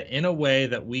data in a way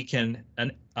that we can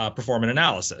perform an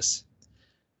analysis.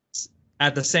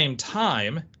 At the same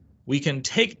time, we can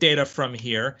take data from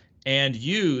here and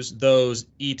use those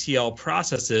ETL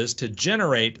processes to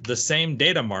generate the same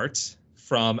data marts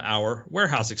from our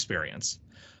warehouse experience,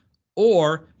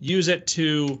 or use it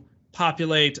to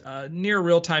populate near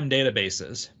real-time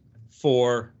databases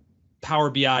for Power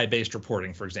BI based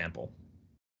reporting, for example.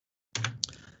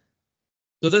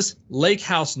 So this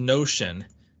lakehouse notion,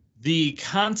 the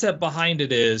concept behind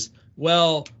it is,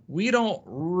 well, we don't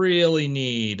really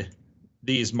need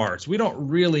these marts. We don't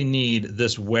really need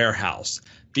this warehouse,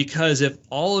 because if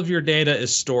all of your data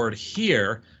is stored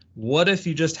here, what if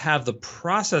you just have the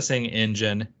processing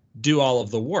engine do all of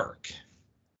the work?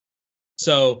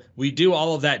 So we do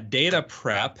all of that data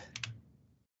prep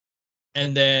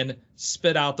and then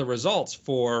spit out the results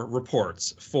for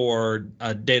reports, for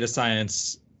data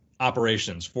science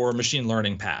operations, for machine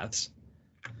learning paths.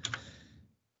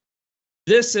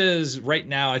 This is right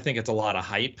now, I think it's a lot of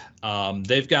hype.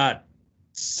 They've got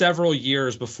several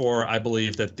years before I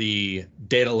believe that the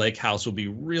data lakehouse will be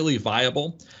really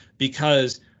viable,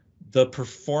 because the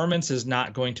performance is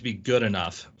not going to be good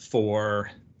enough for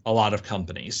a lot of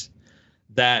companies.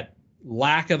 That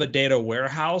lack of a data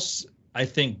warehouse, I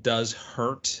think, does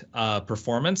hurt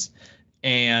performance,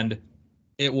 and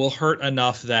it will hurt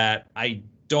enough that I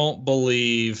don't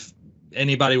believe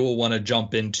anybody will want to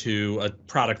jump into a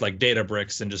product like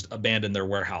Databricks and just abandon their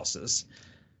warehouses.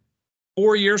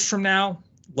 4 years from now,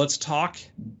 let's talk.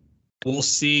 We'll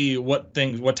see what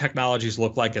technologies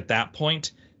look like at that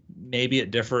point. Maybe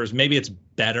it differs. Maybe it's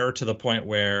better to the point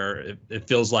where it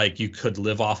feels like you could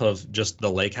live off of just the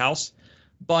lakehouse.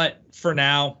 But for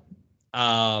now,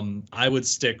 I would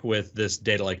stick with this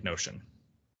data lake notion.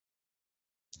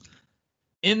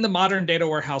 In the modern data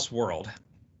warehouse world,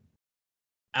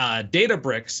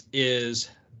 Databricks is,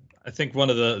 I think,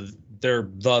 they're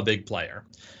the big player.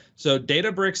 So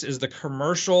Databricks is the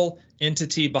commercial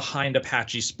entity behind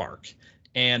Apache Spark,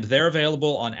 and they're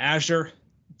available on Azure,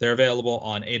 they're available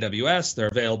on AWS, they're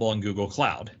available on Google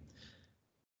Cloud.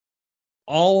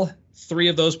 All three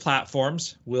of those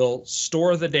platforms will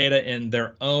store the data in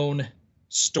their own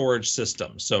storage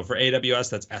system. So for AWS,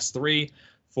 that's S3.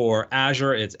 For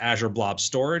Azure, it's Azure Blob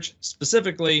Storage,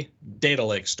 specifically Data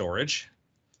Lake Storage,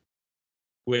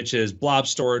 which is blob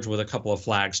storage with a couple of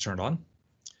flags turned on.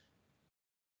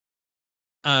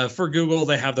 For Google,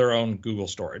 they have their own Google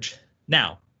storage.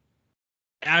 Now,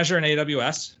 Azure and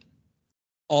AWS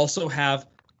also have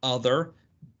other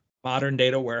modern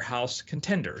data warehouse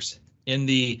contenders. In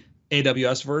the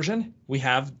AWS version, we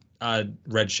have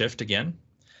Redshift again.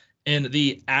 In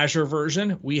the Azure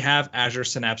version, we have Azure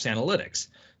Synapse Analytics.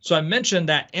 So I mentioned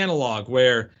that analog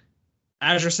where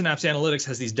Azure Synapse Analytics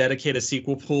has these dedicated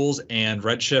SQL pools and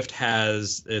Redshift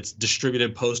has its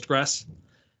distributed Postgres.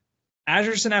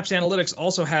 Azure Synapse Analytics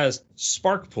also has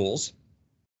Spark pools,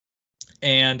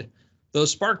 and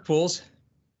those Spark pools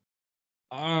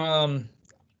are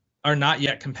not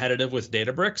yet competitive with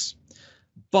Databricks.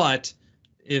 But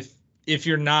if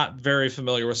you're not very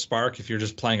familiar with Spark, if you're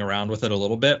just playing around with it a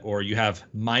little bit, or you have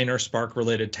minor Spark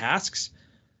related tasks,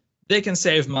 they can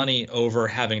save money over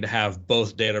having to have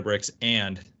both Databricks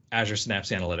and Azure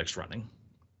Synapse Analytics running.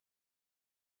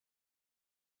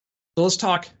 So let's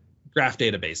talk graph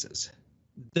databases.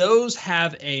 Those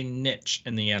have a niche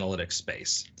in the analytics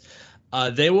space.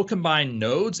 They will combine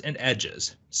nodes and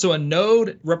edges. So a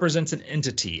node represents an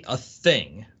entity, a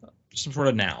thing, some sort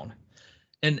of noun.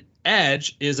 An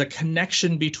edge is a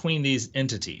connection between these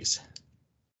entities.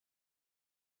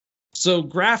 So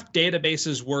graph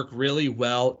databases work really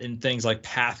well in things like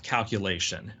path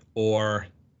calculation, or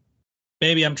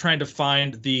maybe I'm trying to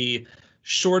find the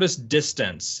shortest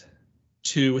distance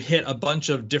to hit a bunch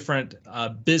of different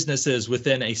businesses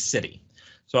within a city.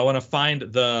 So I want to find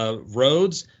the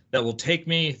roads that will take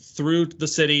me through the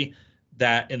city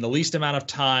that in the least amount of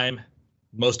time,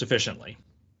 most efficiently.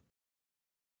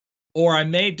 Or I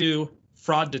may do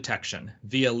fraud detection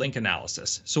via link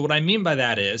analysis. So what I mean by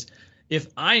that is, if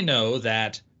I know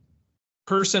that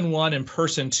person 1 and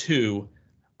person 2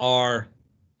 are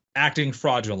acting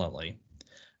fraudulently,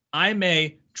 I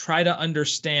may try to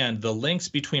understand the links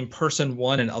between person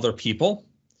 1 and other people,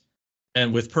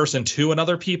 and with person 2 and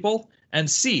other people, and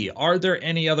see, are there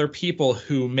any other people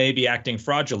who may be acting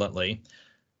fraudulently,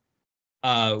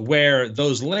 where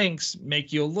those links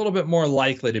make you a little bit more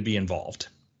likely to be involved.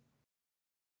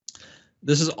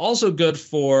 This is also good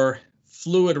for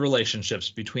fluid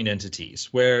relationships between entities,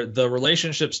 where the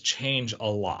relationships change a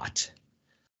lot.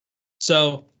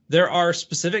 So there are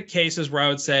specific cases where I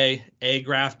would say a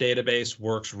graph database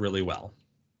works really well.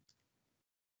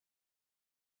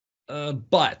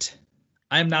 But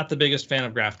I'm not the biggest fan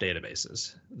of graph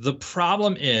databases. The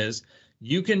problem is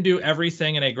you can do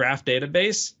everything in a graph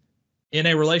database in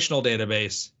a relational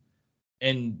database,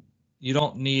 and you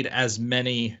don't need as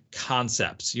many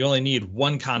concepts. You only need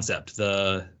one concept,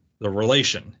 the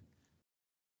relation.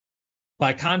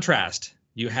 By contrast,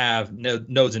 you have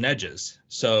nodes and edges.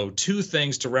 So 2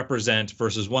 things to represent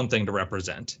versus 1 thing to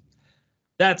represent.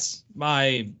 That's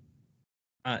my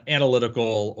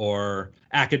analytical or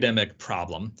academic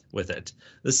problem with it.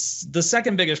 The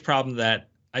second biggest problem that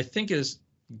I think is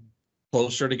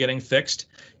closer to getting fixed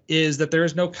is that there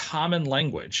is no common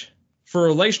language. For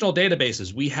relational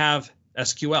databases, we have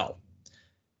SQL.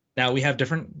 Now we have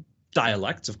different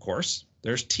dialects, of course.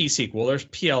 There's T-SQL, there's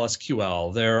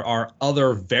PL/SQL, there are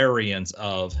other variants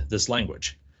of this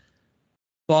language.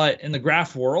 But in the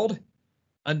graph world,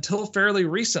 until fairly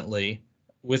recently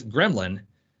with Gremlin,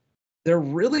 there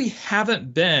really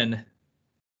haven't been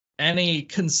any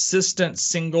consistent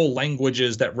single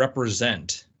languages that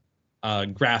represent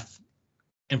graph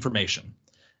information,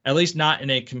 at least not in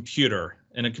a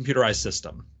computerized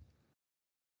system.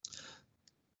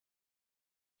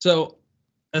 So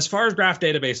as far as graph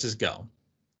databases go,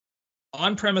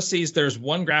 on premises, there's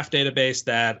one graph database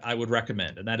that I would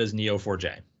recommend, and that is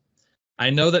Neo4j. I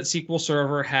know that SQL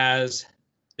Server has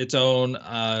its own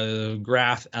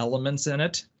graph elements in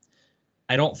it.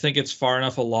 I don't think it's far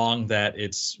enough along that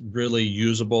it's really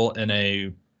usable in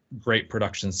a great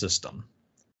production system.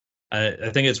 I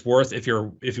think it's worth, if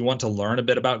you want to learn a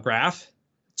bit about graph,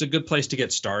 it's a good place to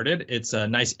get started. It's a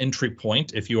nice entry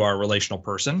point if you are a relational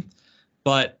person.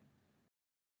 But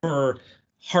for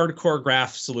hardcore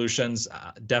graph solutions,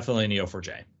 definitely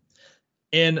Neo4j.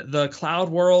 In the cloud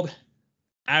world,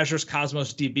 Azure's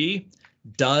Cosmos DB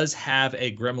does have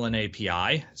a Gremlin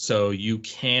API, so you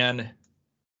can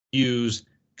use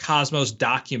Cosmos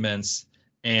documents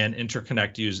and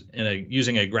interconnect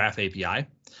using a Graph API.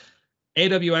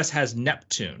 AWS has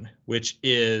Neptune, which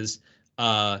is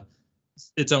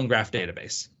its own graph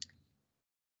database.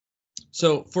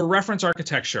 So for reference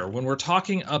architecture, when we're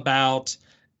talking about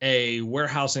a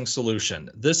warehousing solution,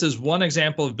 this is one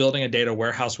example of building a data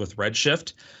warehouse with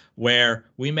Redshift, where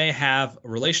we may have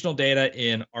relational data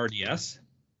in RDS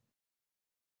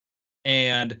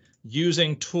and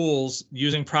using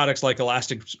products like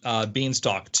Elastic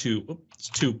Beanstalk to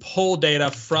pull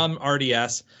data from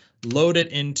RDS, load it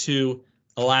into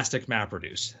Elastic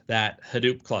MapReduce, that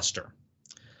Hadoop cluster.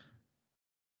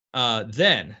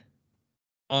 Then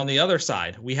on the other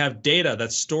side, we have data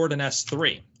that's stored in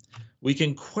S3. We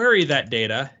can query that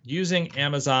data using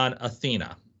Amazon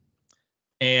Athena.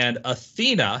 And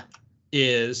Athena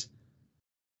is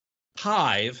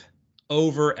Hive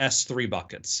over S3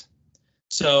 buckets.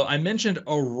 So I mentioned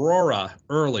Aurora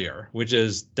earlier, which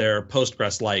is their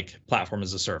Postgres-like platform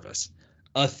as a service.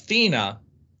 Athena,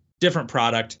 different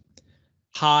product.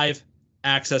 Hive,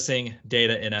 accessing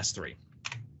data in S3.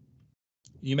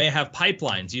 You may have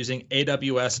pipelines using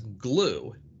AWS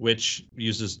Glue, which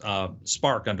uses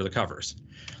Spark under the covers,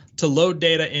 to load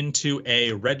data into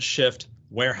a Redshift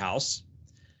warehouse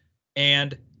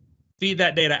and feed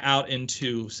that data out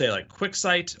into, say, like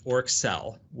QuickSight or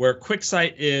Excel, where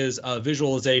QuickSight is a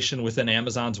visualization within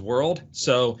Amazon's world.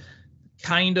 So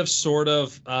kind of sort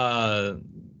of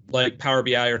like Power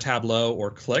BI or Tableau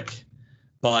or Qlik,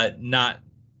 but not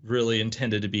really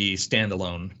intended to be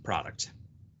standalone product.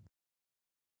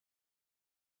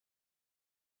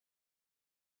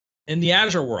 In the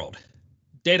Azure world,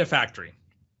 Data Factory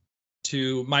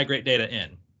to migrate data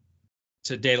in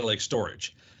to data lake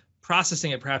storage,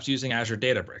 processing it perhaps using Azure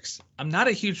Databricks. I'm not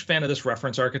a huge fan of this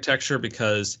reference architecture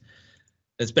because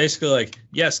it's basically like,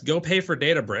 yes, go pay for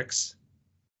Databricks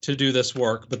to do this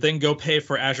work, but then go pay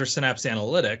for Azure Synapse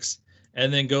Analytics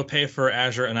and then go pay for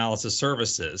Azure Analysis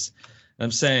Services.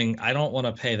 I'm saying I don't want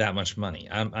to pay that much money.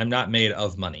 I'm not made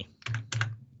of money.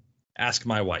 Ask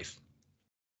my wife.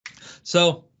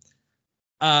 So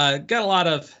got a lot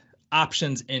of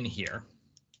options in here.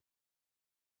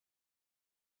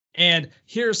 And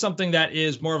here's something that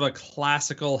is more of a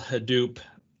classical Hadoop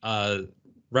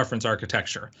reference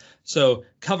architecture. So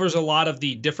covers a lot of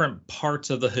the different parts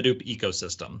of the Hadoop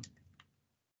ecosystem.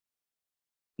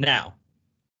 Now,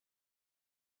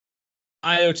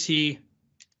 IoT,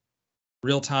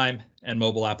 real-time, and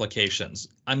mobile applications.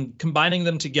 I'm combining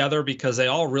them together because they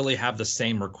all really have the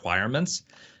same requirements.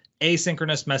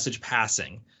 Asynchronous message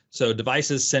passing. So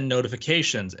devices send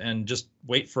notifications and just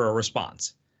wait for a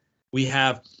response. We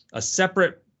have a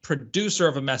separate producer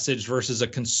of a message versus a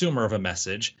consumer of a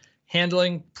message,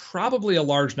 handling probably a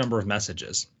large number of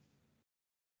messages.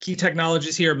 Key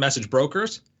technologies here, message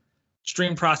brokers,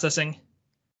 stream processing.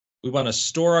 We want to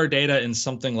store our data in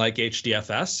something like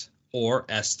HDFS or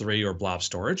S3 or blob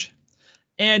storage,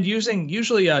 and using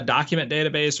usually a document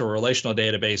database or relational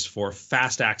database for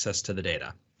fast access to the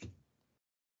data.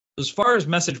 As far as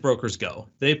message brokers go,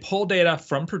 they pull data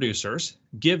from producers,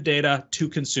 give data to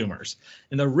consumers.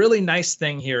 And the really nice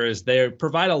thing here is they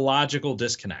provide a logical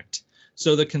disconnect.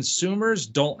 So the consumers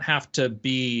don't have to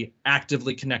be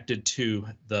actively connected to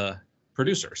the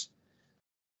producers.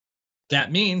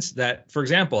 That means that, for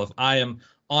example, if I am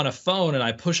on a phone and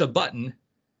I push a button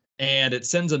and it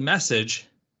sends a message,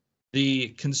 the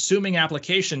consuming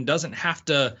application doesn't have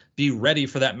to be ready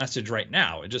for that message right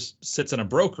now. It just sits in a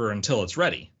broker until it's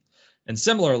ready. And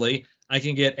similarly, I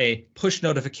can get a push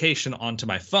notification onto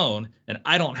my phone and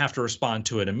I don't have to respond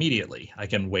to it immediately. I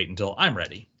can wait until I'm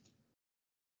ready.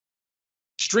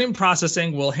 Stream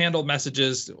processing will handle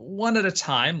messages one at a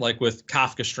time, like with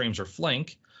Kafka Streams or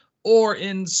Flink, or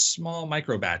in small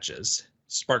micro batches,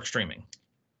 Spark streaming.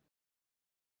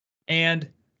 And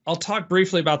I'll talk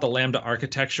briefly about the Lambda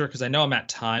architecture because I know I'm at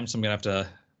time, so I'm going to have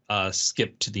to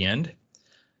skip to the end.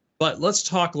 But let's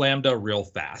talk Lambda real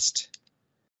fast.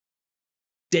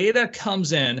 Data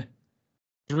comes in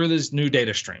through these new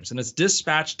data streams, and it's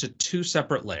dispatched to two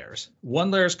separate layers. One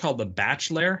layer is called the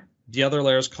batch layer. The other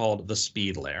layer is called the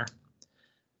speed layer.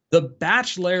 The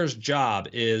batch layer's job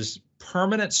is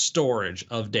permanent storage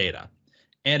of data,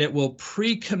 and it will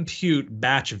pre-compute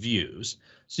batch views.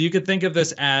 So you could think of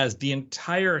this as the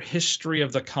entire history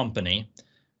of the company,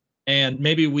 and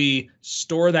maybe we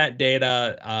store that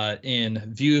data in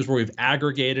views where we've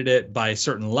aggregated it by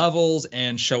certain levels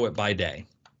and show it by day.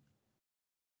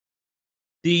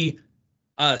 The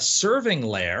serving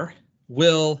layer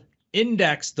will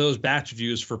index those batch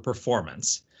views for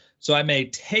performance. So I may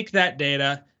take that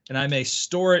data and I may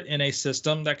store it in a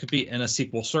system that could be in a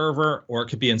SQL Server, or it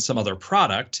could be in some other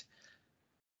product,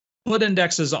 put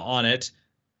indexes on it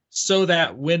so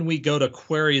that when we go to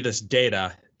query this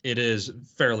data, it is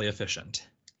fairly efficient.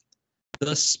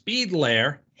 The speed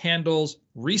layer handles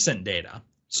recent data.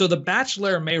 So the batch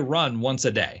layer may run once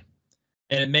a day,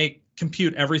 and it may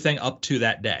compute everything up to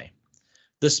that day.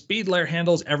 The speed layer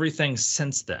handles everything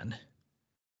since then.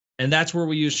 And that's where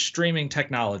we use streaming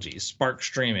technologies, Spark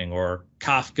streaming or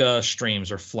Kafka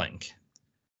streams or Flink.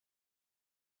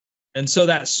 And so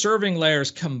that serving layer is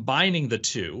combining the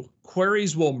two.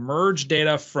 Queries will merge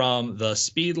data from the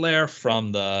speed layer,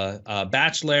 from the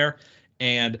batch layer,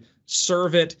 and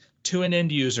serve it to an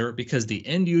end user, because the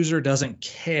end user doesn't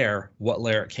care what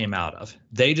layer it came out of.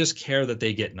 They just care that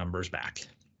they get numbers back.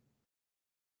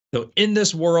 So in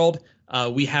this world,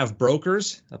 we have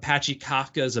brokers. Apache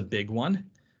Kafka is a big one,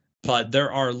 but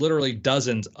there are literally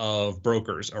dozens of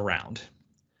brokers around.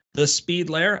 The speed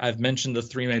layer, I've mentioned the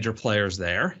three major players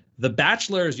there. The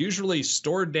batch layer is usually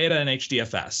stored data in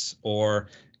HDFS or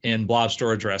in blob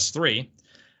storage or S3.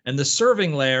 And the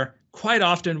serving layer quite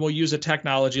often will use a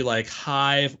technology like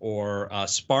Hive or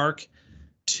Spark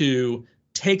to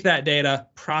take that data,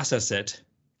 process it,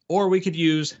 or we could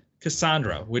use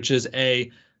Cassandra, which is a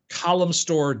column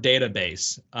store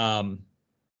database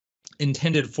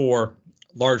intended for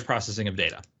large processing of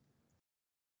data.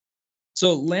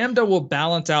 So Lambda will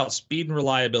balance out speed and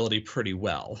reliability pretty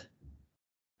well,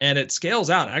 and it scales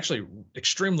out actually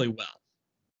extremely well.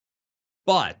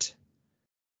 But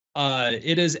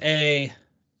it is I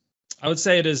would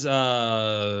say it is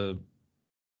a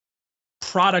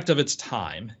product of its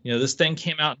time. You know, this thing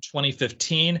came out in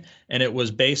 2015, and it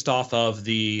was based off of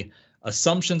the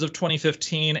assumptions of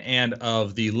 2015 and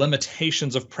of the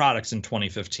limitations of products in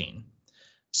 2015.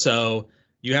 So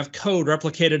you have code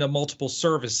replicated in multiple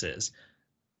services.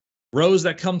 Rows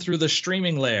that come through the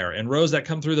streaming layer and rows that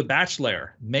come through the batch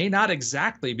layer may not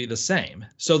exactly be the same.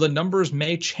 So the numbers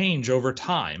may change over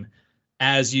time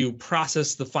as you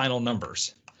process the final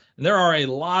numbers. And there are a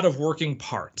lot of working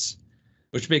parts,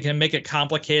 which can make it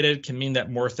complicated, can mean that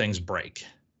more things break.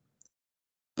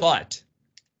 But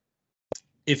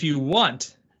if you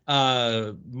want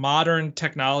modern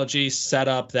technology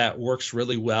setup that works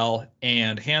really well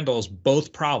and handles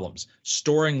both problems,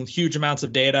 storing huge amounts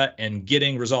of data and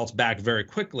getting results back very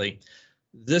quickly,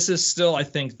 this is still, I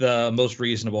think, the most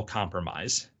reasonable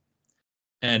compromise.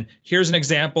 And here's an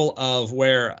example of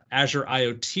where Azure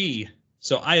IoT,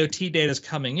 so IoT data is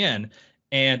coming in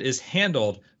and is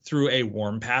handled through a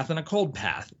warm path and a cold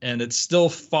path, and it's still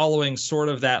following sort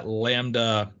of that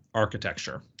Lambda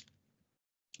architecture.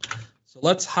 So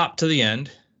let's hop to the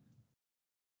end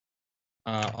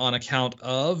on account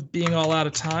of being all out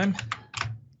of time.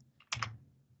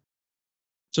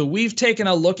 So we've taken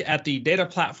a look at the data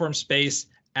platform space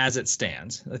as it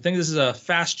stands. I think this is a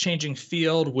fast changing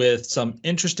field with some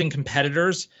interesting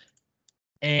competitors.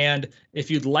 And if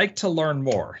you'd like to learn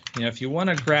more, if you want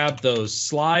to grab those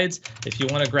slides, if you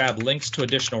want to grab links to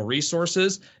additional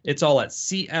resources, it's all at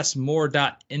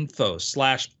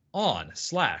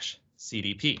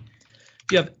csmore.info/on/CDP.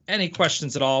 If you have any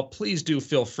questions at all, please do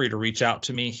feel free to reach out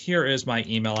to me. Here is my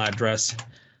email address,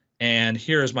 and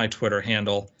here is my Twitter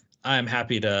handle. I'm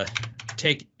happy to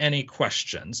take any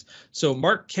questions. So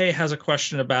Mark K has a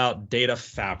question about data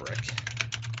fabric.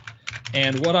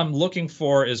 And what I'm looking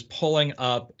for is pulling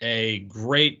up a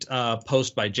great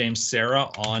post by James Serra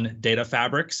on data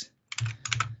fabrics.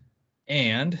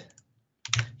 And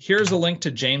here's a link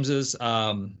to James's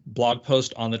blog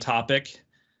post on the topic,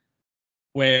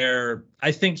 where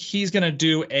I think he's going to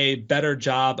do a better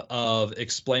job of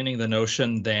explaining the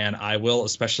notion than I will,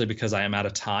 especially because I am out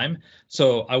of time.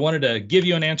 So I wanted to give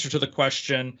you an answer to the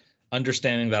question,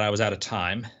 understanding that I was out of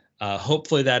time.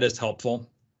 Hopefully that is helpful.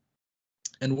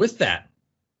 And with that,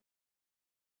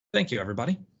 thank you,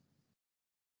 everybody.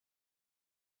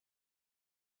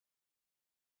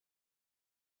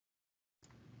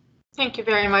 Thank you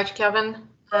very much, Kevin,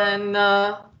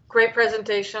 and great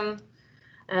presentation.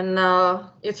 And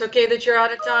it's okay that you're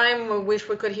out of time. We wish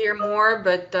we could hear more,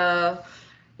 but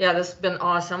yeah, this has been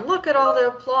awesome. Look at all the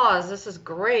applause. This is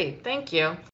great. Thank you.